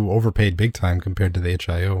 you overpaid big time compared to the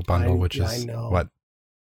HIO bundle, which is what?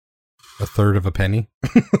 A third of a penny?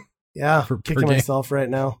 Yeah, kicking myself right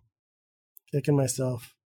now. Kicking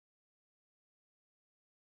myself.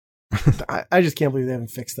 I just can't believe they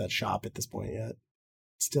haven't fixed that shop at this point yet.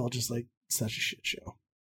 It's still just like such a shit show.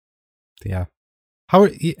 Yeah. How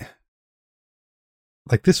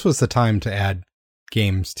like this was the time to add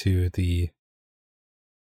games to the,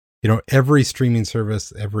 you know, every streaming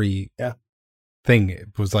service, every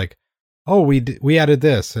thing was like, oh, we added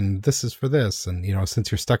this and this is for this. And, you know,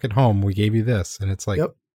 since you're stuck at home, we gave you this. And it's like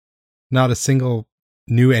not a single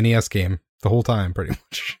new NES game the whole time, pretty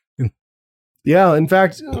much. Yeah. In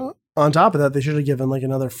fact, on top of that, they should have given like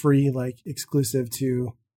another free, like exclusive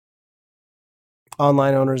to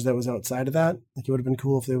online owners that was outside of that. Like it would have been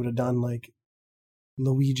cool if they would have done like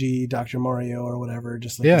Luigi, Dr. Mario or whatever.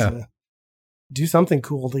 Just like do something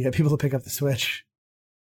cool to get people to pick up the Switch.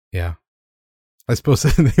 Yeah. I suppose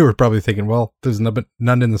they were probably thinking, well, there's none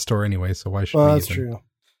in the store anyway, so why should we? That's true.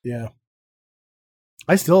 Yeah.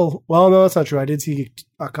 No, that's not true. I did see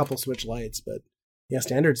a couple Switch Lites, but yeah,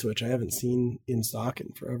 standard Switch I haven't seen in stock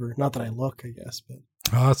in forever. Not that I look, I guess,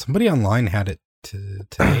 but somebody online had it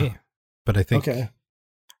today, but I think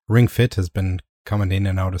Ring Fit has been coming in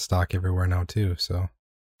and out of stock everywhere now too. So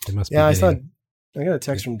they must. Yeah, I got a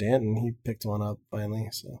text from Danton. He picked one up finally.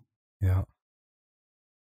 So yeah.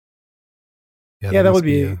 Yeah, that would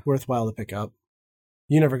be worthwhile to pick up.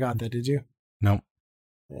 You never got that, did you? No.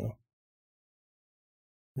 Yeah.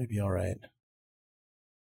 Maybe all right.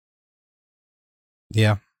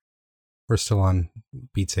 Yeah. We're still on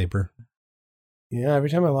Beat Saber. Yeah, every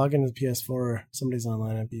time I log into the PS4, somebody's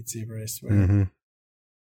online on Beat Saber, I swear. Mm-hmm.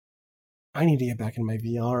 I need to get back in my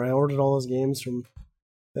VR. I ordered all those games from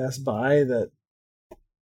Best Buy that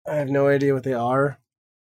I have no idea what they are.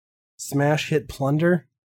 Smash Hit Plunder.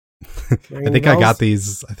 I think I got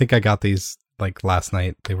these like last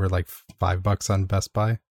night. They were like $5 on Best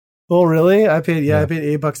Buy. Oh, really? I paid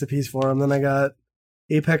 $8 a piece for them. Then I got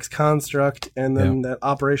Apex Construct and then that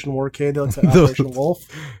Operation Warcade that looks like Operation Wolf.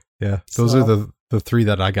 Yeah, those are the three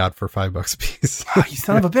that I got for $5 a piece. You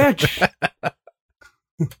son of a bitch!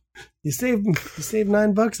 You saved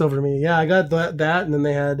 $9 over me. Yeah, I got that, and then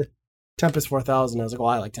they had Tempest 4000. I was like, well,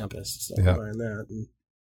 I like Tempest, so I'm buying that. And,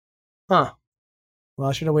 well,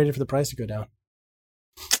 I should have waited for the price to go down.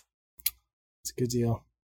 It's a good deal.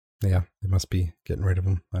 Yeah, they must be getting rid of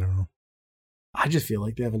them. I don't know. I just feel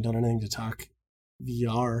like they haven't done anything to talk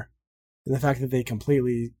VR. And the fact that they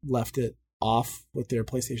completely left it off with their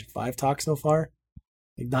PlayStation 5 talk so far.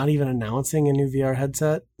 Like, not even announcing a new VR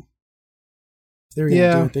headset. If they were going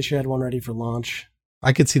to do it, they should have had one ready for launch.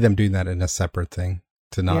 I could see them doing that in a separate thing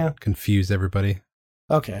to not confuse everybody.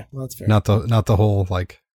 Okay, well, that's fair. Not the whole,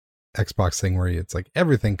 like, Xbox thing where it's like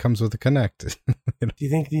everything comes with a Kinect. Do you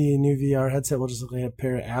think the new VR headset will just look like a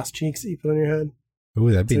pair of ass cheeks that you put on your head? Ooh,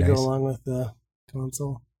 that'd be nice. To go along with the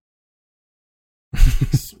console.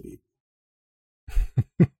 Sweet.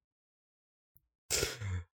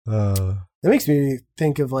 That makes me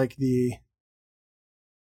think of like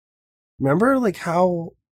remember like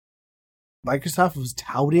how Microsoft was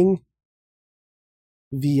touting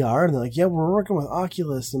VR and they're like, yeah, we're working with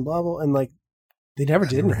Oculus and blah blah, and like they never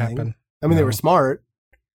did anything. Happened. I mean, they were smart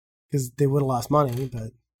because they would have lost money,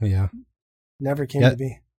 but never came to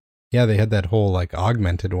be. Yeah, they had that whole like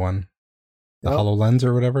augmented one, the HoloLens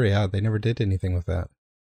or whatever. Yeah, they never did anything with that.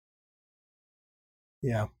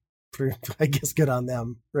 Yeah, I guess good on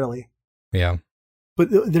them, really. Yeah, but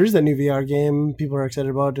there's that new VR game people are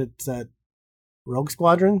excited about. It's that Rogue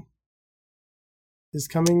Squadron is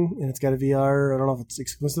coming, and it's got a VR. I don't know if it's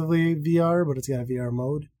exclusively VR, but it's got a VR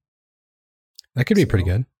mode. That could be pretty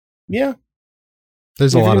good. Yeah.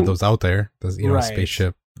 There's a lot of those out there. Those,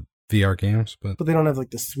 spaceship VR games, but they don't have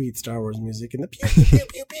like the sweet Star Wars music and the pew pew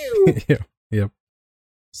pew pew pew. Yep.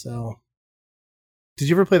 So, did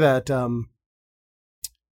you ever play that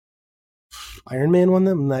Iron Man one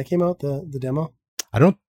when that came out? The demo. I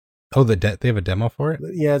don't. Oh, they have a demo for it.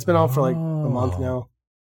 Yeah, it's been out for like a month now.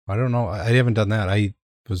 I don't know. I haven't done that. I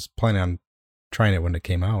was planning on trying it when it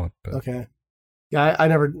came out. But. Okay. Yeah, I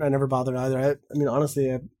never bothered either. I mean,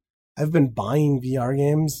 honestly, I've been buying VR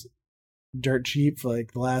games dirt cheap for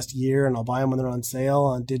like the last year, and I'll buy them when they're on sale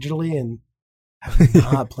on digitally, and I've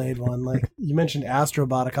not played one. Like you mentioned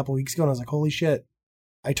Astrobot a couple weeks ago, and I was like, holy shit,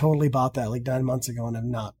 I totally bought that like 9 months ago,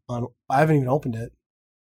 and I haven't even opened it.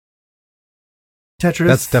 Tetris.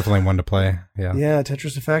 That's definitely one to play. Yeah. Yeah,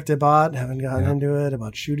 Tetris Effect I bought, haven't gotten into it. I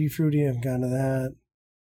bought Shooty Fruity, haven't gotten to that.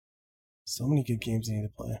 So many good games I need to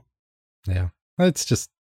play. Yeah. It's just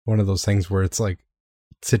one of those things where it's like,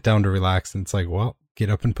 sit down to relax, and it's like, well, get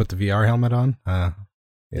up and put the VR helmet on.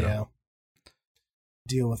 Yeah.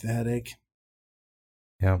 Deal with the headache.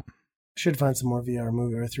 Yeah. Should find some more VR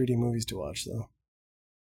movie or 3D movies to watch though.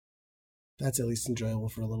 That's at least enjoyable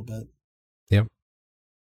for a little bit. Yep.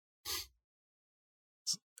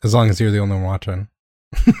 As long as you're the only one watching.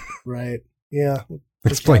 Right. Yeah.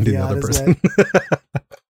 Explain to the other person.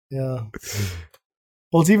 Yeah.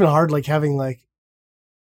 Well, it's even hard, like, having, like,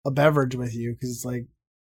 a beverage with you, because it's like,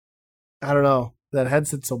 I don't know, that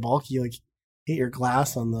headset's so bulky, like, hit your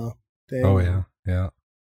glass on the thing. Oh, yeah. Yeah.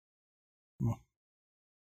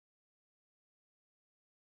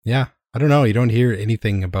 Yeah. I don't know. You don't hear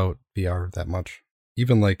anything about VR that much.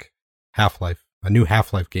 Even, like, Half-Life. A new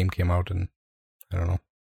Half-Life game came out, and I don't know.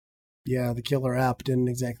 Yeah, the killer app didn't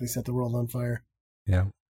exactly set the world on fire. Yeah.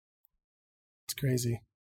 It's crazy.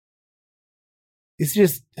 It's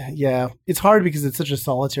just, yeah, it's hard because it's such a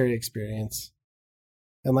solitary experience.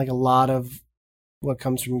 And like a lot of what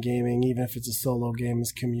comes from gaming, even if it's a solo game,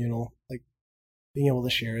 is communal. Like being able to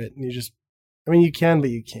share it. And you just, I mean, you can, but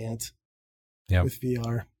you can't. Yeah. With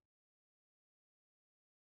VR.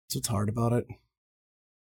 That's what's hard about it.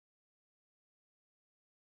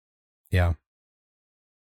 Yeah.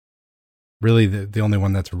 Really, the only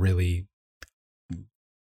one that's really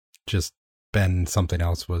just been something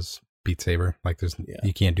else was Beat Saber. Like,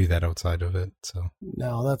 you can't do that outside of it. So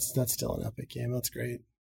no, that's still an epic game. That's great.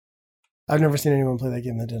 I've never seen anyone play that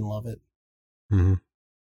game that didn't love it. Mm-hmm.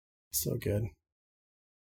 So good.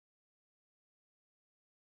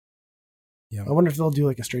 Yeah. I wonder if they'll do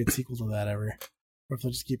like a straight sequel to that ever, or if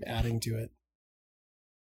they'll just keep adding to it.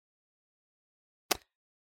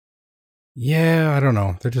 Yeah, I don't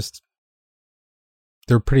know.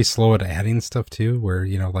 They're pretty slow at adding stuff too, where,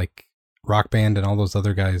 you know, like Rock Band and all those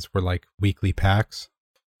other guys were like weekly packs.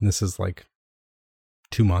 And this is like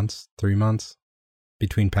 2 months, 3 months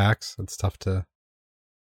between packs. It's tough to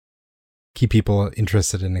keep people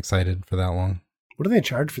interested and excited for that long. What do they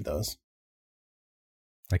charge for those?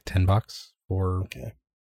 Like $10 for, okay.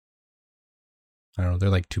 I don't know, they're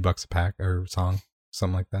like $2 a pack or song,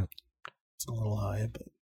 something like that. It's a little high, but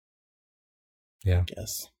yeah. I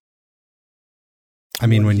guess. I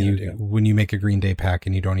mean, when you make a Green Day pack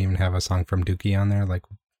and you don't even have a song from Dookie on there, like,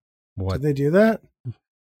 what? Did they do that?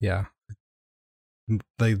 Yeah.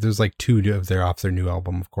 Like, there's like 2 of their off their new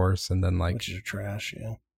album, of course, and then like which are trash,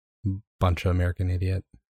 yeah. Bunch of American Idiot.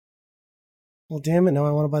 Well, damn it! Now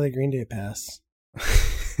I want to buy the Green Day pass.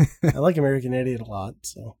 I like American Idiot a lot,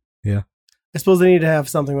 so yeah. I suppose they need to have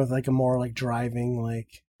something with like a more like driving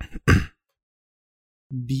like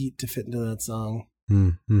beat to fit into that song.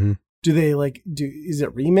 Mm-hmm. Do they like is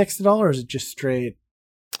it remixed at all, or is it just straight?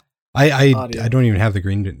 I don't even have the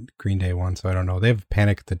Green Day one, so I don't know. They have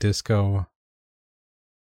Panic at the Disco,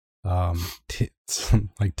 like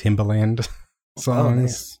Timbaland songs, oh,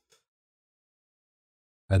 nice.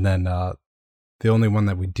 And then the only one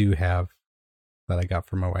that we do have that I got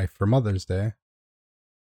for my wife for Mother's Day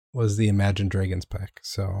was the Imagine Dragons pack.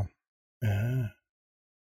 So nice.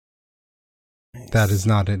 That is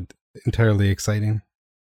not entirely exciting.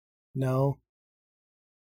 No.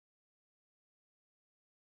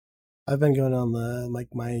 I've been going on the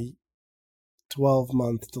like my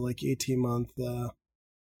 12-month to like 18-month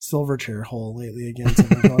Silverchair hole lately again. So I've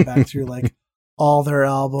been going back through like all their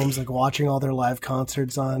albums, like watching all their live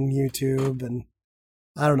concerts on YouTube, and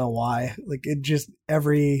I don't know why. Like it just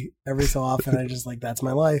every so often I just like that's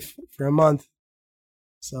my life for a month.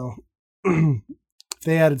 So if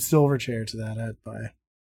they added Silverchair to that, I'd buy.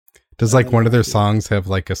 Does like one of their songs have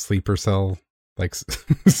like a sleeper cell like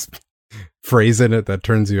phrase in it that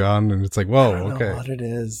turns you on, and it's like, whoa, I don't know what it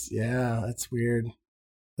is. Yeah, it's weird.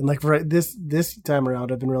 And like for this time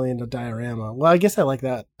around, I've been really into Diorama. Well, I guess I like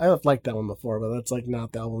that. I've liked that one before, but that's like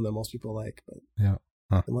not the album that most people like. But yeah,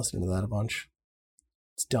 I've been listening to that a bunch.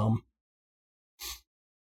 It's dumb.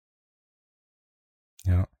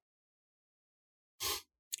 Yeah.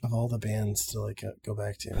 Of all the bands to like go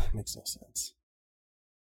back to, it makes no sense.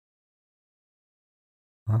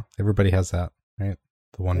 Well, everybody has that, right?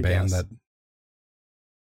 The one band that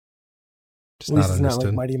just not understood. It's not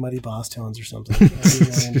like Mighty Mighty Boss Tones or something.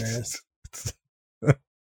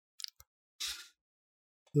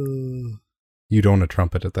 You'd own a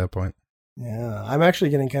trumpet at that point. Yeah, I'm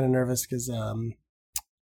actually getting kind of nervous because I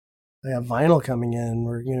have vinyl coming in.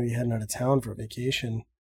 We're going to be heading out of town for vacation,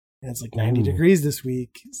 and it's like 90 degrees this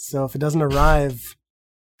week. So if it doesn't arrive,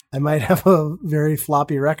 I might have a very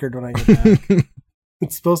floppy record when I get back.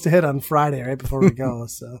 It's supposed to hit on Friday, right before we go.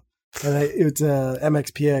 So, and it's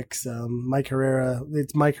MXPX. Mike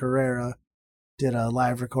Herrera did a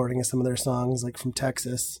live recording of some of their songs, like from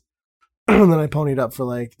Texas. And then I ponied up for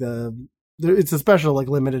like it's a special like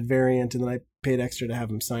limited variant, and then I paid extra to have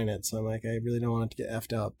him sign it. So I'm like, I really don't want it to get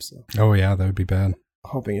effed up. So. Oh yeah, that would be bad.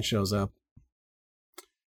 Hoping it shows up.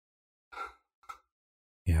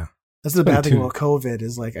 Yeah. That's the bad thing about COVID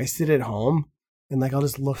is like I sit at home and like I'll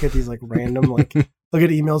just look at these like random like look at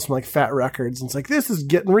emails from like Fat Records and it's like this is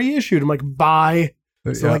getting reissued. I'm like buy.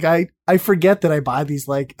 So like I forget that I buy these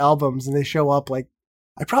like albums and they show up like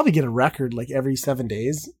I probably get a record like every 7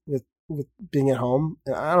 days with being at home.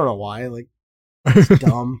 And I don't know why. Like it's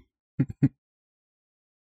dumb.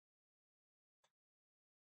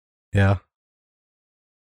 Yeah.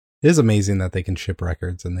 It is amazing that they can ship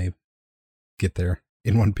records and they get there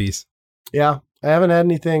in one piece. Yeah. I haven't had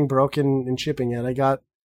anything broken in shipping yet. I got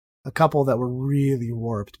a couple that were really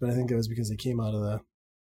warped, but I think it was because they came out of the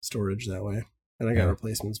storage that way. And I got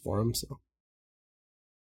replacements for them, so.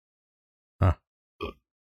 Huh.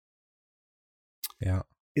 Yeah.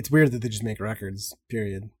 It's weird that they just make records,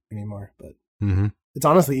 period, anymore. But mm-hmm. It's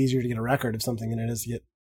honestly easier to get a record of something than it is to get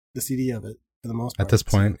the CD of it, for the most part. At this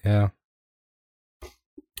point, yeah.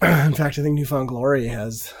 In fact, I think Newfound Glory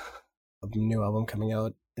has a new album coming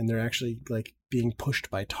out, and they're actually like being pushed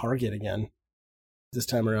by Target again this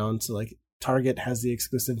time around. So like Target has the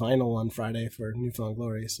exclusive vinyl on Friday for Newfound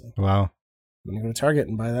Glory. So wow. I'm going to go to Target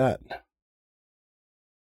and buy that.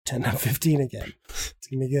 10 out of 15 again. It's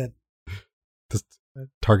going to be good. Is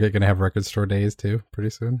Target going to have record store days too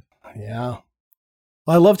pretty soon? Yeah.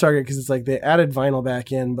 Well, I love Target because it's like they added vinyl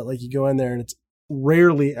back in, but like you go in there and it's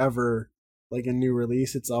rarely ever like a new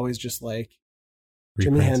release. It's always just like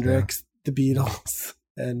Jimi Hendrix, the Beatles,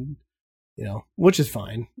 and you know, which is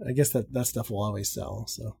fine. I guess that stuff will always sell.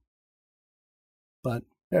 So, but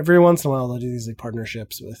every once in a while they'll do these like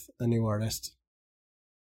partnerships with a new artist.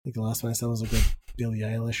 I think the last one I saw was like a Billie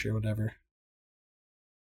Eilish or whatever.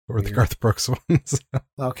 Or the Garth Brooks ones.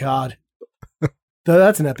 Oh God.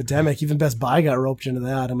 That's an epidemic. Even Best Buy got roped into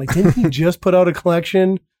that. I'm like, didn't he just put out a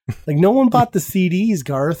collection? Like, no one bought the CDs,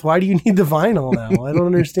 Garth. Why do you need the vinyl now? I don't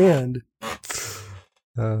understand.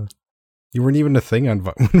 You weren't even a thing on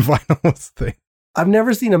when vinyl was a thing. I've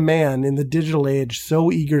never seen a man in the digital age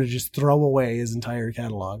so eager to just throw away his entire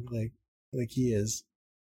catalog like he is.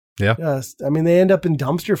 Yeah. I mean, they end up in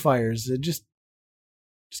dumpster fires. Just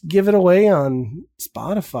give it away on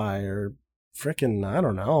Spotify or frickin' I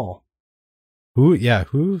don't know.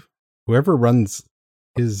 Whoever runs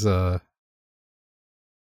his whoever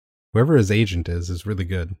his agent is really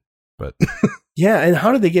good. But yeah, and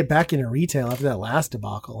how did they get back into retail after that last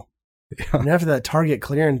debacle? Yeah. And after that Target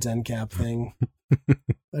clearance end cap thing.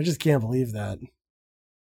 I just can't believe that.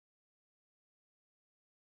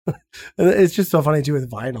 It's just so funny too with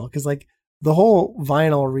vinyl, because like the whole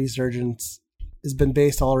vinyl resurgence has been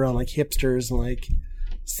based all around like hipsters and like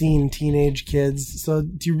scene teenage kids. So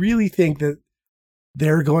do you really think that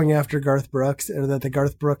they're going after Garth Brooks, or that the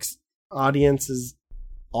Garth Brooks audience is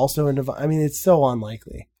also into I mean, it's so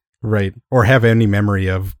unlikely. Right. Or have any memory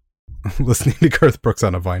of listening to Garth Brooks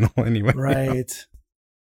on a vinyl anyway. Right.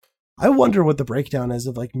 I wonder what the breakdown is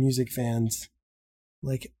of like music fans.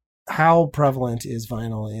 Like, how prevalent is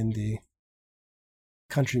vinyl in the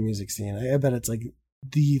country music scene? I bet it's like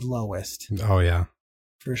the lowest. Oh, yeah.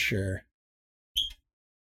 For sure.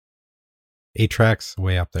 8-tracks,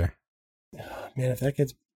 way up there. Man, if that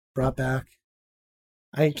gets brought back,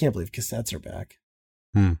 I can't believe cassettes are back.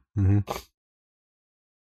 Mm-hmm.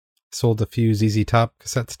 Sold a few ZZ Top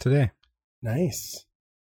cassettes today. Nice.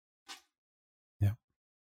 Yeah.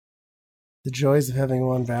 The joys of having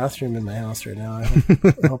one bathroom in my house right now. I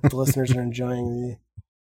hope the listeners are enjoying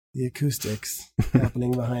the acoustics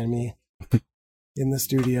happening behind me in the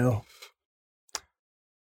studio.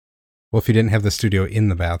 Well, if you didn't have the studio in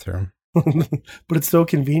the bathroom. But it's so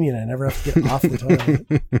convenient. I never have to get off the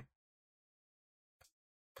toilet.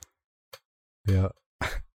 Yeah.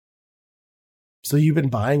 So you've been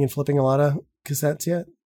buying and flipping a lot of cassettes yet?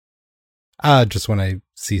 Just when I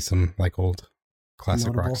see some like old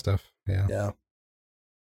classic rock stuff. Yeah. Yeah.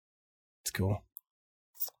 It's cool.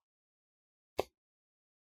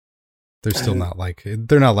 They're still not like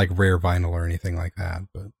rare vinyl or anything like that,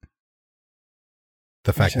 but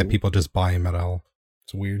the fact that people just buy them at all,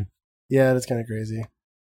 it's weird. Yeah, that's kind of crazy.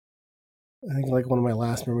 I think like one of my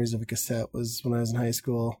last memories of a cassette was when I was in high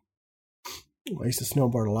school. I used to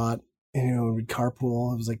snowboard a lot, and you know, we'd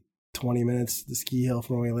carpool. It was like 20 minutes to the ski hill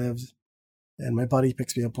from where we lived. And my buddy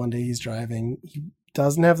picks me up one day. He's driving. He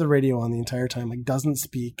doesn't have the radio on the entire time. Like, doesn't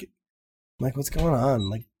speak. I'm like, what's going on?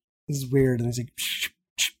 Like, this is weird. And he's like, shh,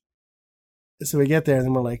 shh. So we get there, and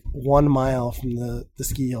then we're like 1 mile from the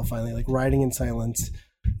ski hill finally, like riding in silence.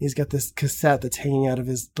 He's got this cassette that's hanging out of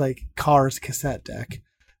his like car's cassette deck.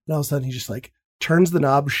 And all of a sudden he just like turns the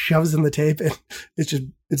knob, shoves in the tape, and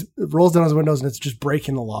it rolls down his windows, and it's just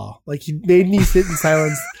breaking the law. Like, he made me sit in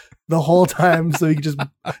silence the whole time so he could just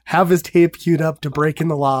have his tape queued up to break in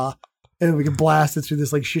the law. and we could blast it through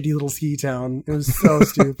this like shitty little ski town. It was so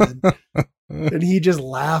stupid. And he just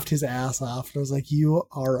laughed his ass off. And I was like, you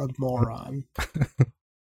are a moron.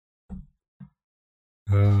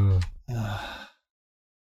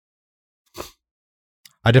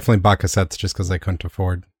 I definitely bought cassettes just because I couldn't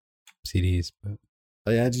afford CDs. But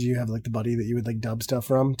Oh yeah, did you have like the buddy that you would like dub stuff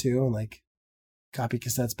from too, and like copy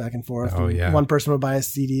cassettes back and forth? Oh and yeah. One person would buy a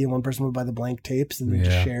CD and one person would buy the blank tapes, and they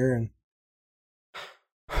just share. And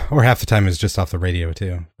or half the time it's just off the radio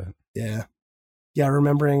too. But yeah,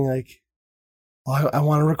 remembering like, oh, I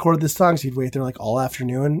want to record this song, so you'd wait there like all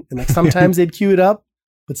afternoon, and like sometimes they'd cue it up,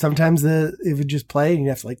 but sometimes it would just play, and you'd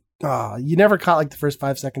have to like, you never caught like the first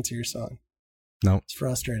 5 seconds of your song. No, it's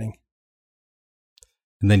frustrating.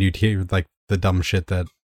 And then you'd hear like the dumb shit that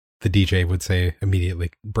the DJ would say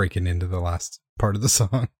immediately breaking into the last part of the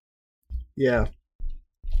song. Yeah.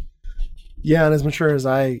 Yeah, and as mature as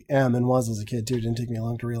I am and was as a kid too, it didn't take me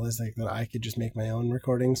long to realize like that I could just make my own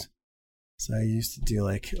recordings. So I used to do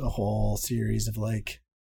like a whole series of like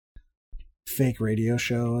fake radio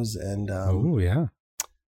shows and oh yeah.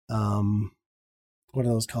 What are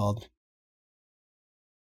those called?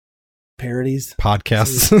 Parodies?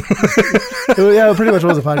 Podcasts. Yeah, it pretty much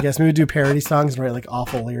was a podcast. We would do parody songs and write like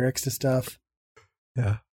awful lyrics to stuff.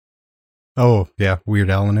 Yeah. Oh, yeah.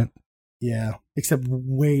 Weird Al in it. Yeah. Except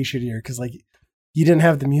way shittier because like you didn't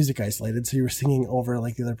have the music isolated, so you were singing over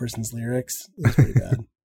like the other person's lyrics. It was pretty bad.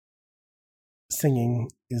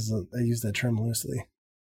 Singing is, I use that term loosely.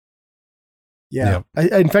 Yeah.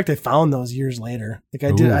 Yep. In fact, I found those years later.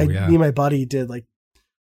 Like me and my buddy did like,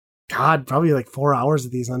 God, probably like 4 hours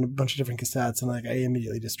of these on a bunch of different cassettes. And like, I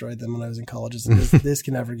immediately destroyed them when I was in college. This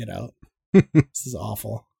can never get out. This is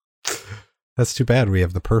awful. That's too bad. We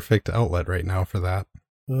have the perfect outlet right now for that.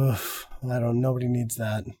 Ugh, nobody needs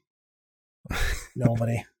that.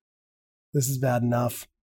 Nobody. This is bad enough.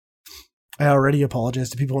 I already apologize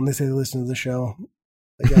to people when they say they listen to the show.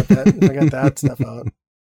 I got that stuff out.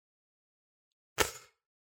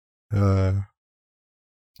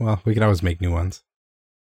 Well, we could always make new ones.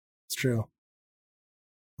 It's true.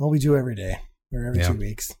 Well, we do every day or every 2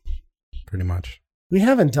 weeks. Pretty much. We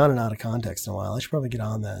haven't done an out of context in a while. I should probably get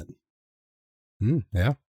on that.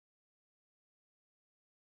 Yeah.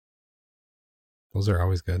 Those are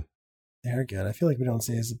always good. They're good. I feel like we don't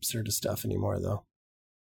say as absurd as stuff anymore, though.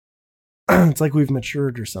 It's like we've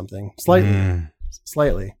matured or something.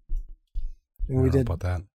 Slightly. And we did about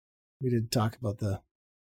that. We did talk about the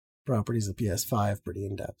properties of PS5 pretty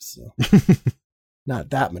in depth, so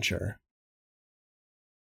not that mature.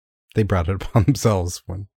 They brought it upon themselves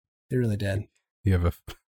when they really did. You have a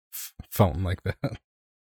fountain like that.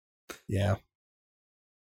 Yeah.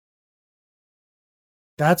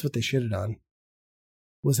 That's what they shitted on.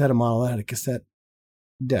 Had a model that had a cassette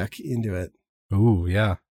deck into it. Ooh,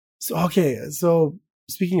 yeah. So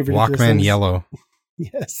speaking of Walkman yellow.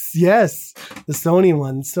 Yes. The Sony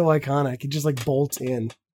one, so iconic. It just like bolts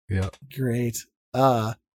in. Yeah. Great.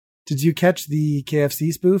 Did you catch the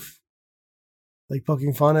KFC spoof? Like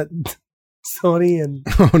poking fun at Sony and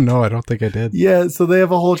oh no, I don't think I did. Yeah, so they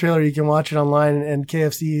have a whole trailer. You can watch it online, and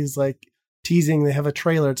KFC is like teasing. They have a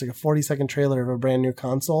trailer. It's like a 40-second trailer of a brand new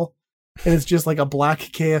console. And it's just like a black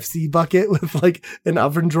KFC bucket with like an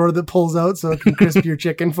oven drawer that pulls out so it can crisp your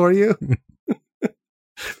chicken for you.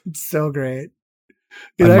 It's so great.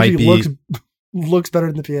 It actually looks better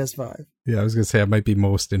than the PS5. Yeah, I was going to say I might be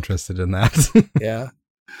most interested in that. Yeah,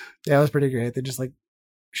 it was pretty great. They just like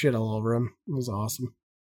shit all over them. It was awesome.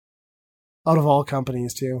 Out of all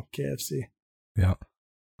companies too, KFC. Yeah.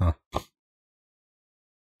 Huh.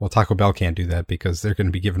 Well, Taco Bell can't do that because they're going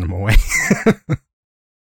to be giving them away.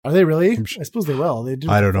 Are they really? I suppose they will. They do.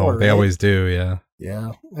 I don't know. They always do. Yeah.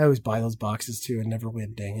 Yeah. I always buy those boxes too and never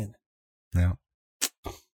win. Dang it. Yeah.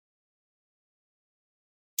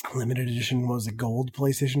 Limited edition was a gold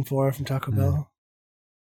PlayStation 4 from Taco Bell.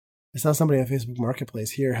 I saw somebody on Facebook Marketplace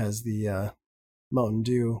here has the Mountain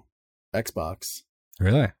Dew Xbox.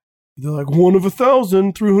 Really? They're like one of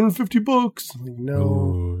 1,000, $350. I'm like, no.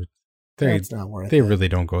 Ooh, that's not worth it. They really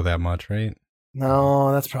don't go that much, right?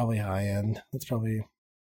 No, that's probably high end. That's probably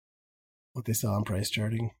what they saw on price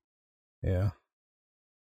charting. Yeah.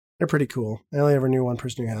 They're pretty cool. I only ever knew one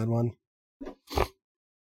person who had one.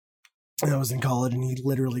 And I was in college, and he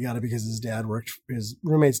literally got it because his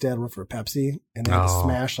roommate's dad worked for Pepsi, and they had to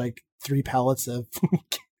smash like 3 pallets of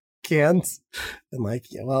cans. And like,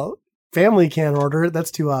 yeah, well, family can't order it.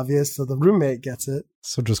 That's too obvious. So the roommate gets it.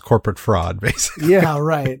 So just corporate fraud, basically. Yeah,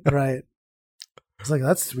 right. It's like,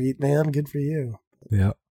 that's sweet, man. Good for you.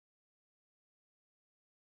 Yeah.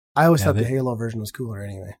 I always thought the Halo version was cooler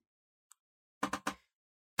anyway.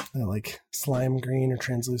 like slime green or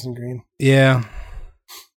translucent green. Yeah.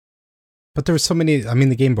 But there were so many. I mean,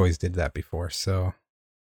 the Game Boys did that before, so.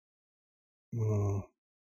 Mm.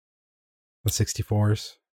 The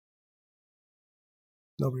 64s.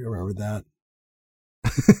 Nobody remembered that.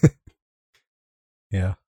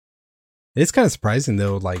 Yeah. It's kind of surprising,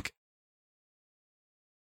 though, like,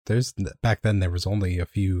 back then there was only a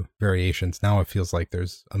few variations. Now it feels like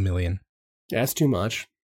there's a million. Yeah, it's too much.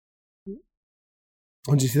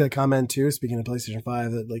 Did you see that comment too? Speaking of PlayStation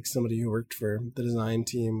 5, that like somebody who worked for the design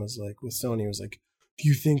team was like with Sony was like, if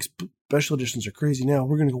you think special editions are crazy now,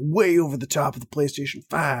 we're gonna go way over the top of the PlayStation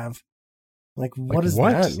 5. Like, what does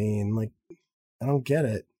that mean? Like, I don't get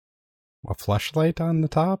it. A fleshlight on the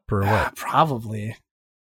top or what? Probably.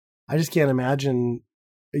 I just can't imagine.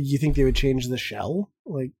 You think they would change the shell?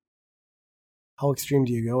 Like, how extreme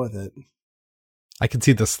do you go with it? I could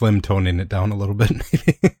see the Slim toning it down a little bit,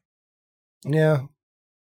 maybe. Yeah.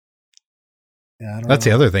 Yeah, I don't That's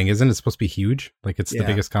know. the other thing, isn't it supposed to be huge? Like it's the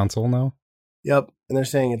biggest console now? Yep. And they're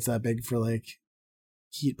saying it's that big for like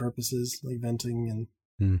heat purposes, like venting,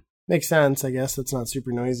 and makes sense, I guess. It's not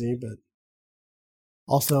super noisy, but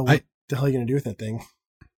also what the hell are you going to do with that thing?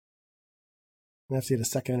 You have to get a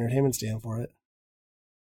second entertainment stand for it.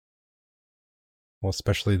 Well,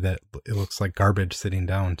 especially that it looks like garbage sitting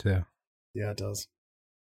down too. Yeah, it does.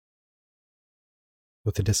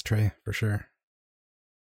 With the disc tray, for sure.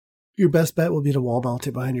 Your best bet will be to wall mount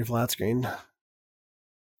it behind your flat screen.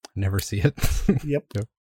 Never see it. Yep.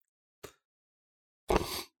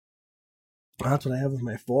 That's what I have with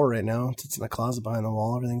my 4 right now. It's in a closet behind the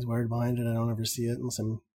wall. Everything's wired behind it. I don't ever see it unless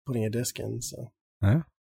I'm putting a disc in. So. Yeah.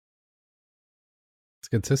 It's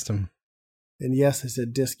a good system. And yes, I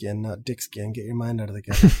said disc in, not dick skin. Get your mind out of the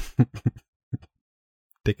gutter.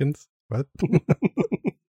 Dickens? What?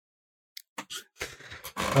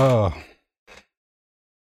 Oh.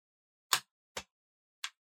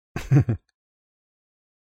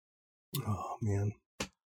 Oh, man.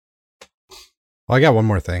 Well, I got one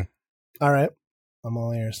more thing. All right. I'm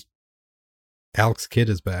all ears. Alex Kidd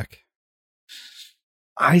is back.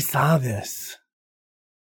 I saw this.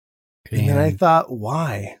 And then I thought,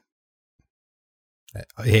 why?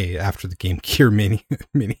 Hey, after the game Cure Mini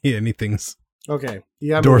anything's. Okay.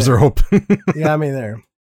 Doors are open. You got me there.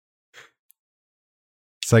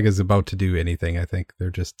 Sega's about to do anything, I think. They're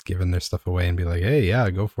just giving their stuff away and be like, hey, yeah,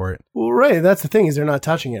 go for it. Well, right. That's the thing, is they're not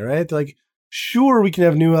touching it, right? They're like, sure, we can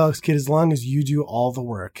have new Alex Kidd as long as you do all the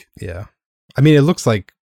work. Yeah. I mean, it looks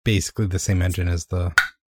like basically the same engine as the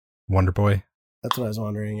Wonder Boy. That's what I was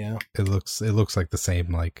wondering, yeah. It looks like the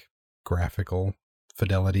same, like, graphical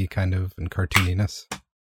fidelity kind of and cartooniness.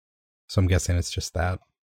 So I'm guessing it's just that.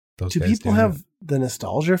 Do people have the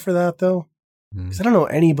nostalgia for that, though? Because I don't know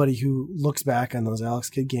anybody who looks back on those Alex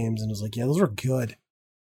Kidd games and was like, yeah, those were good.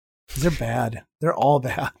 Because they're bad. They're all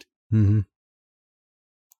bad. Mm-hmm.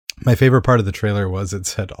 My favorite part of the trailer was it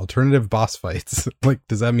said alternative boss fights. Like,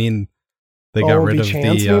 does that mean they got rid of the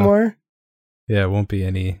anymore? Yeah, it won't be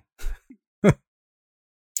any. Because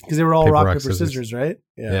they were all rock, paper, scissors, right?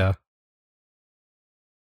 Yeah.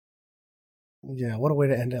 Yeah, what a way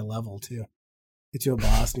to end a level, too. Get you a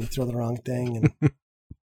boss and you throw the wrong thing. And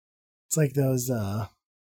it's like those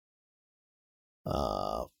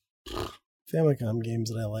Famicom games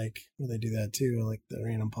that I like, where they do that, too. Like the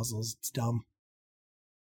random puzzles. It's dumb.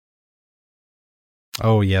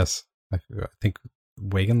 Oh, yes. I think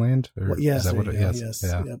Wagonland? Or, yes, is that what yes.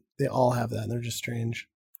 Yeah. Yep. They all have that, and they're just strange.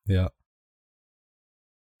 Yeah.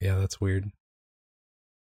 Yeah, that's weird.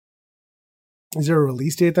 Is there a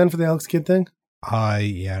release date then for the Alex Kidd thing?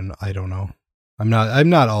 I don't know. I'm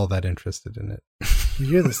not all that interested in it.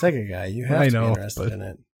 You're the Sega guy. You have to be interested in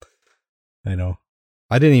it. I know.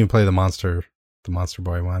 I didn't even play the Monster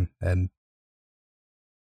Boy one, and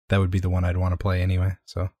that would be the one I'd want to play anyway.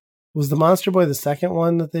 So was the Monster Boy the second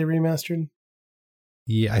one that they remastered?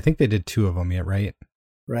 Yeah, I think they did 2 of them yet, right?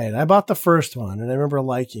 Right. I bought the first one, and I remember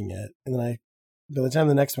liking it, and then by the time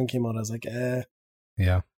the next one came out, I was like, eh.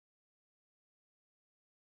 Yeah.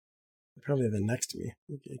 They probably have it next to me.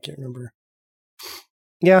 I can't remember.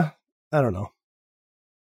 Yeah, I don't know.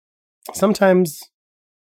 Sometimes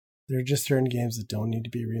there are just certain games that don't need to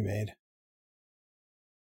be remade.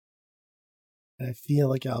 And I feel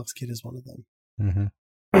like Alex Kidd is one of them.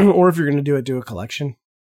 Mm-hmm. Or if you're going to do a collection.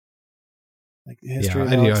 Like the history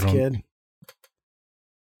of Alex Kidd.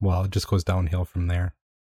 Well, it just goes downhill from there.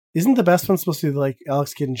 Isn't the best one supposed to be like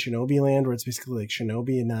Alex Kidd in Shinobi Land, where it's basically like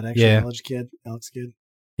Shinobi and not actually Alex Kidd?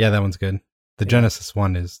 Yeah, that one's good. The Genesis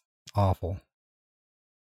one is awful.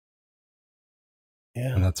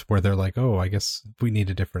 Yeah. And that's where they're like, oh, I guess we need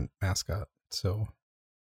a different mascot. So.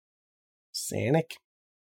 Sonic?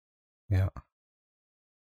 Yeah.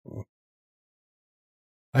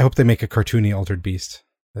 I hope they make a cartoony Altered Beast.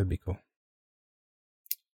 That'd be cool.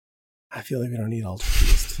 I feel like we don't need Altered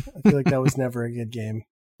Beast. I feel like that was never a good game.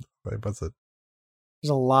 Why was it?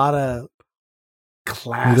 There's a lot of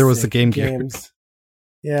classic There was the Game Gear. games.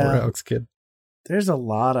 Yeah. Poor Alex Kidd. There's a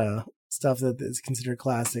lot of stuff that is considered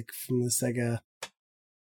classic from the Sega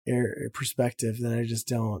perspective that I just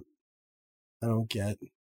don't get.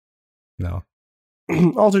 No.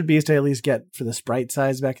 Altered Beast I at least get for the sprite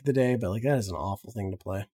size back in the day, but like that is an awful thing to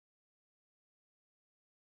play.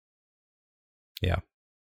 Yeah.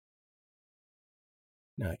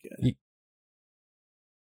 Not good.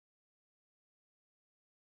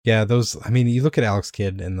 Yeah, those, I mean, you look at Alex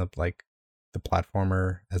Kidd and the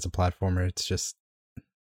platformer as a platformer, it's just,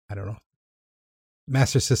 I don't know.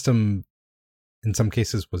 Master System in some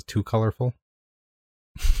cases was too colorful.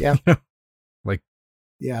 Yeah. Like,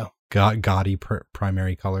 yeah. Gaudy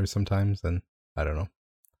primary colors sometimes, and I don't know.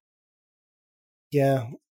 Yeah.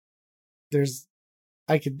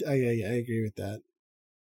 I agree with that.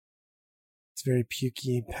 It's very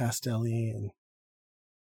pukey, pastel-y, and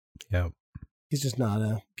yeah. He's just not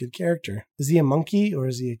a good character. Is he a monkey or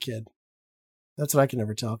is he a kid? That's what I can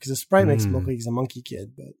never tell, because the sprite makes him look like he's a monkey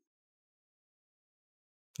kid, but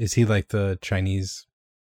is he like the Chinese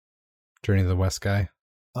Journey to the West guy?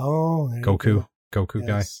 Oh, Goku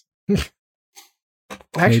guy.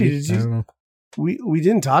 Actually, we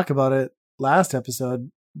didn't talk about it last episode,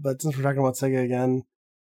 but since we're talking about Sega again,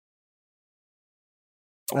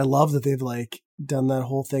 I love that they've like done that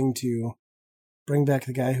whole thing to bring back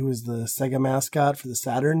the guy who was the Sega mascot for the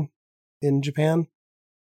Saturn in Japan.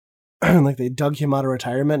 Like they dug him out of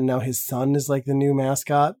retirement, and now his son is like the new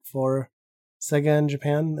mascot for Sega in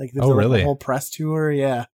Japan. Like they've done really? A whole press tour.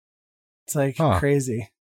 Yeah, it's like crazy.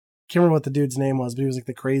 Can't remember what the dude's name was, but he was like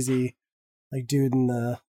the crazy like dude in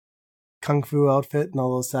the kung fu outfit and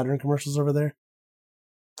all those Saturn commercials over there.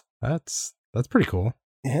 That's pretty cool.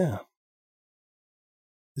 Yeah.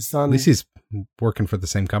 His son, at least he's working for the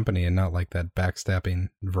same company and not like that backstabbing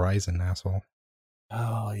Verizon asshole.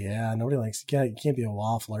 Oh yeah, nobody likes you can't be a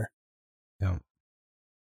waffler. Yeah.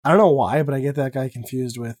 I don't know why, but I get that guy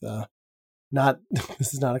confused with not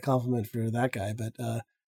this is not a compliment for that guy, but I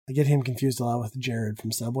get him confused a lot with Jared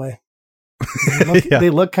from Subway. They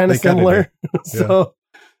look kind of similar. So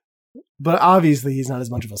but obviously he's not as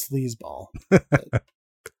much of a sleazeball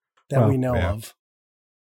that we know of.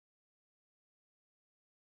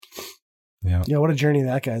 Yeah. Yeah, what a journey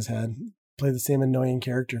that guy's had. Played the same annoying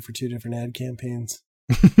character for 2 different ad campaigns.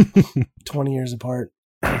 20 years apart.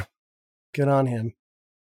 Good on him.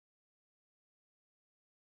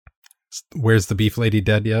 Where's the beef lady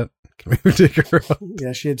dead yet? Can we take her out?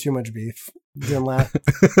 Yeah, she had too much beef. Didn't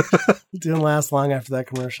last long after that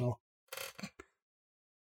commercial.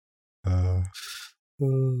 And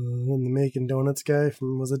the making donuts guy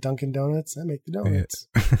from, was it Dunkin' Donuts? I make the donuts.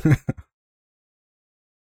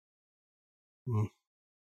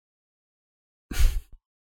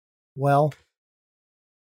 Well,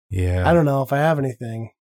 yeah, I don't know if I have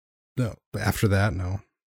anything. No, after that, no.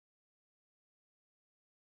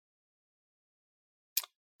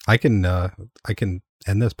 I can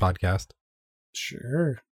end this podcast.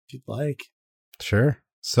 Sure, if you'd like. Sure.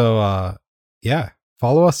 So, yeah,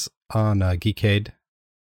 follow us on Geekade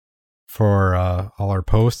for all our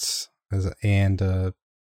posts and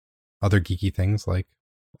other geeky things like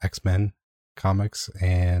X-Men comics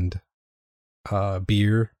and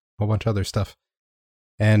beer, a whole bunch of other stuff.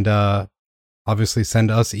 And obviously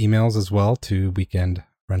send us emails as well to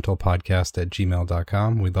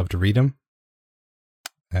weekendrentalpodcast@gmail.com. We'd love to read them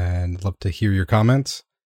and love to hear your comments.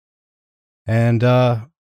 And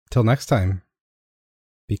till next time,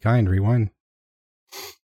 be kind, rewind.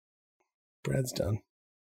 Bread's done.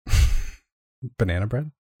 Banana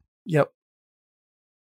bread? Yep.